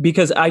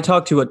because I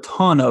talk to a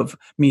ton of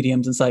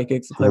mediums and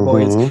psychics,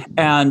 clairvoyants,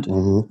 and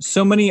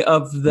so many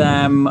of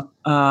them,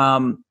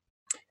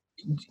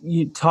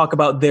 you talk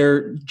about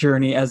their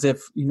journey as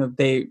if,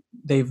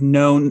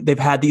 they've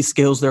had these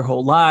skills their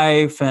whole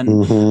life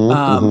and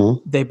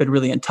they've been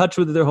really in touch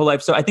with it their whole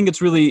life. So I think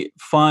it's really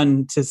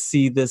fun to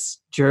see this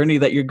journey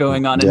that you're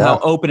going on and how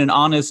open and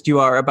honest you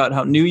are about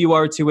how new you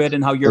are to it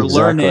and how you're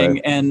learning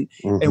and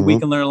we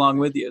can learn along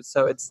with you.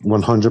 So it's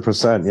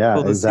 100%. Yeah,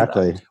 cool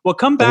exactly. Well,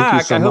 come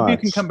back. So I hope you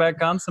can come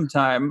back on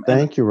sometime.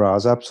 Thank you,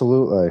 Roz.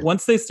 Absolutely.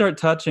 Once they start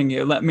touching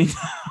you, let me know.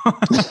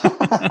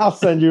 I'll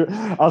send you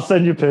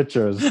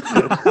pictures.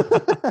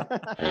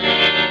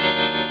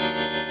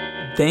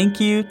 Thank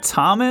you,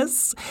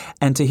 Thomas.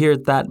 And to hear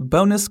that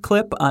bonus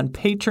clip on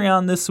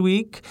Patreon this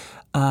week,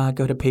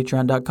 go to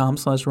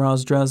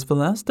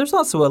patreon.com/RozDresVeles. There's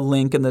also a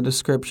link in the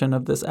description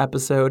of this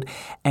episode,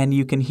 and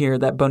you can hear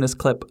that bonus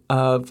clip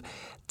of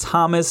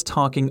Thomas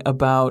talking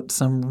about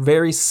some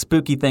very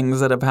spooky things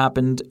that have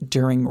happened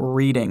during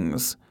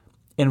readings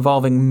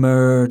involving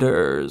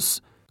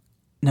murders.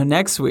 Now,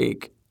 next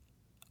week,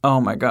 oh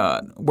my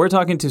God, we're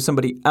talking to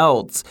somebody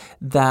else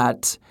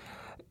that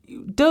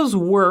does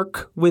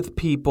work with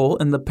people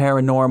in the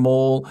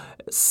paranormal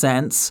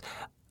sense.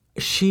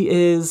 She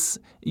is,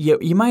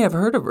 you might have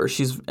heard of her.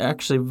 She's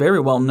actually very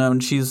well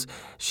known. She's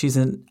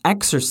an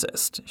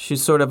exorcist.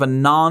 She's sort of a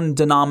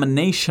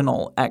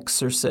non-denominational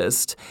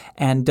exorcist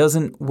and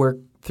doesn't work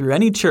through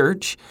any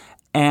church.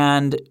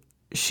 And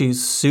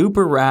she's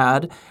super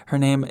rad. Her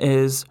name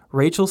is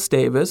Rachel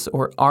Stavis,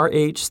 or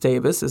R.H.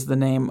 Stavis is the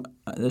name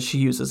that she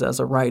uses as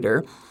a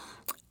writer.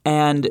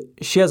 And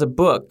she has a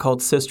book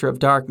called Sister of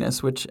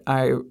Darkness, which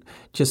I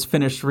just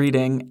finished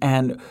reading,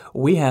 and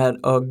we had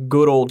a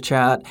good old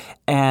chat.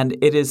 And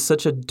it is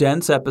such a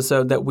dense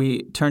episode that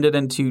we turned it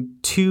into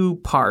 2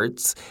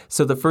 parts.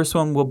 So the first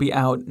one will be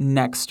out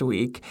next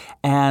week.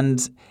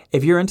 And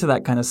if you're into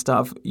that kind of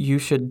stuff, you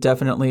should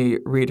definitely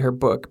read her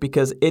book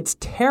because it's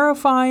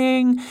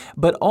terrifying,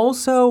 but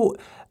also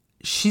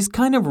she's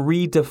kind of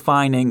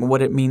redefining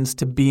what it means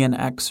to be an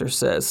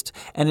exorcist.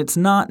 And it's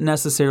not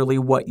necessarily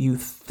what you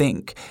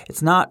think.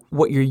 It's not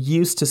what you're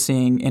used to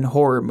seeing in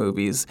horror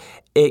movies.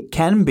 It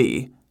can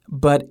be,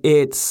 but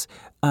it's,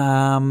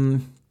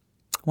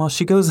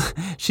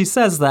 she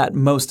says that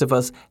most of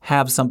us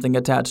have something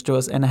attached to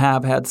us and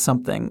have had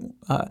something,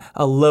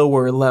 a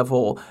lower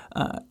level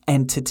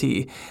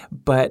entity.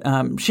 But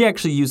she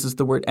actually uses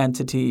the word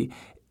entity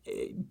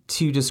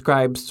to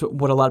describe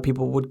what a lot of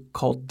people would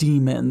call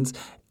demons,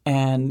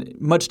 and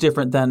much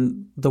different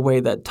than the way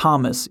that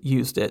Thomas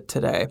used it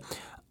today.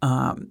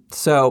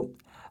 So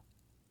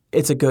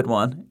it's a good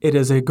one. It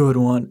is a good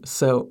one.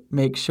 So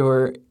make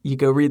sure you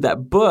go read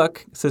that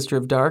book, Sister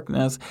of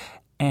Darkness,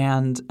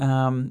 and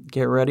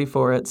get ready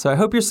for it. So I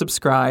hope you're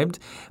subscribed.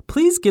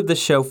 Please give the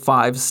show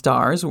 5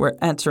 stars. We're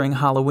entering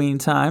Halloween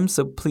time,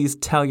 so please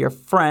tell your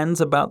friends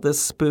about this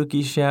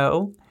spooky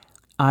show.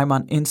 I'm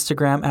on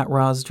Instagram at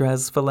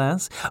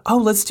RozDresVeles. Oh,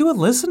 let's do a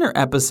listener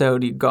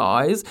episode, you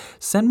guys.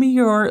 Send me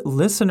your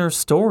listener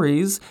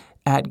stories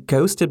at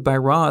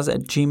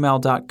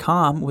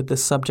ghostedbyroz@gmail.com with the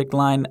subject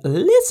line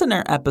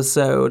listener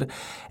episode.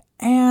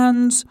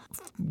 And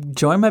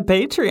join my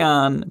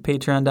Patreon,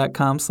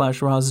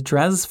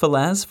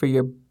 patreon.com/RozDresVeles for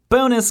your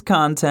bonus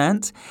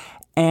content.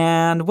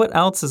 And what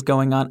else is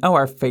going on? Oh,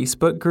 our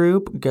Facebook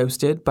group,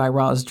 Ghosted by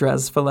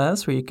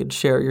RozDresVeles, where you could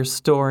share your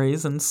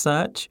stories and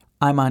such.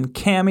 I'm on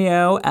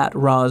Cameo at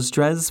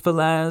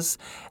RozDresVeles.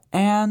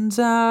 And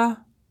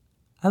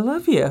I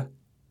love you,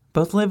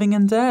 both living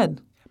and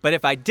dead. But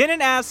if I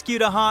didn't ask you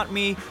to haunt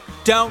me,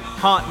 don't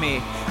haunt me.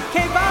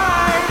 Okay,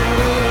 bye!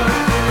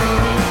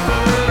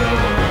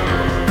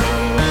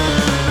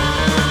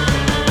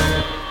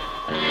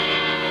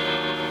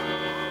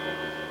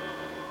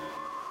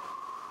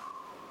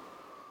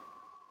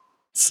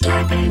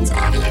 Starburns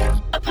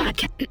Audio,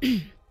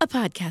 a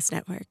podcast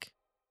network.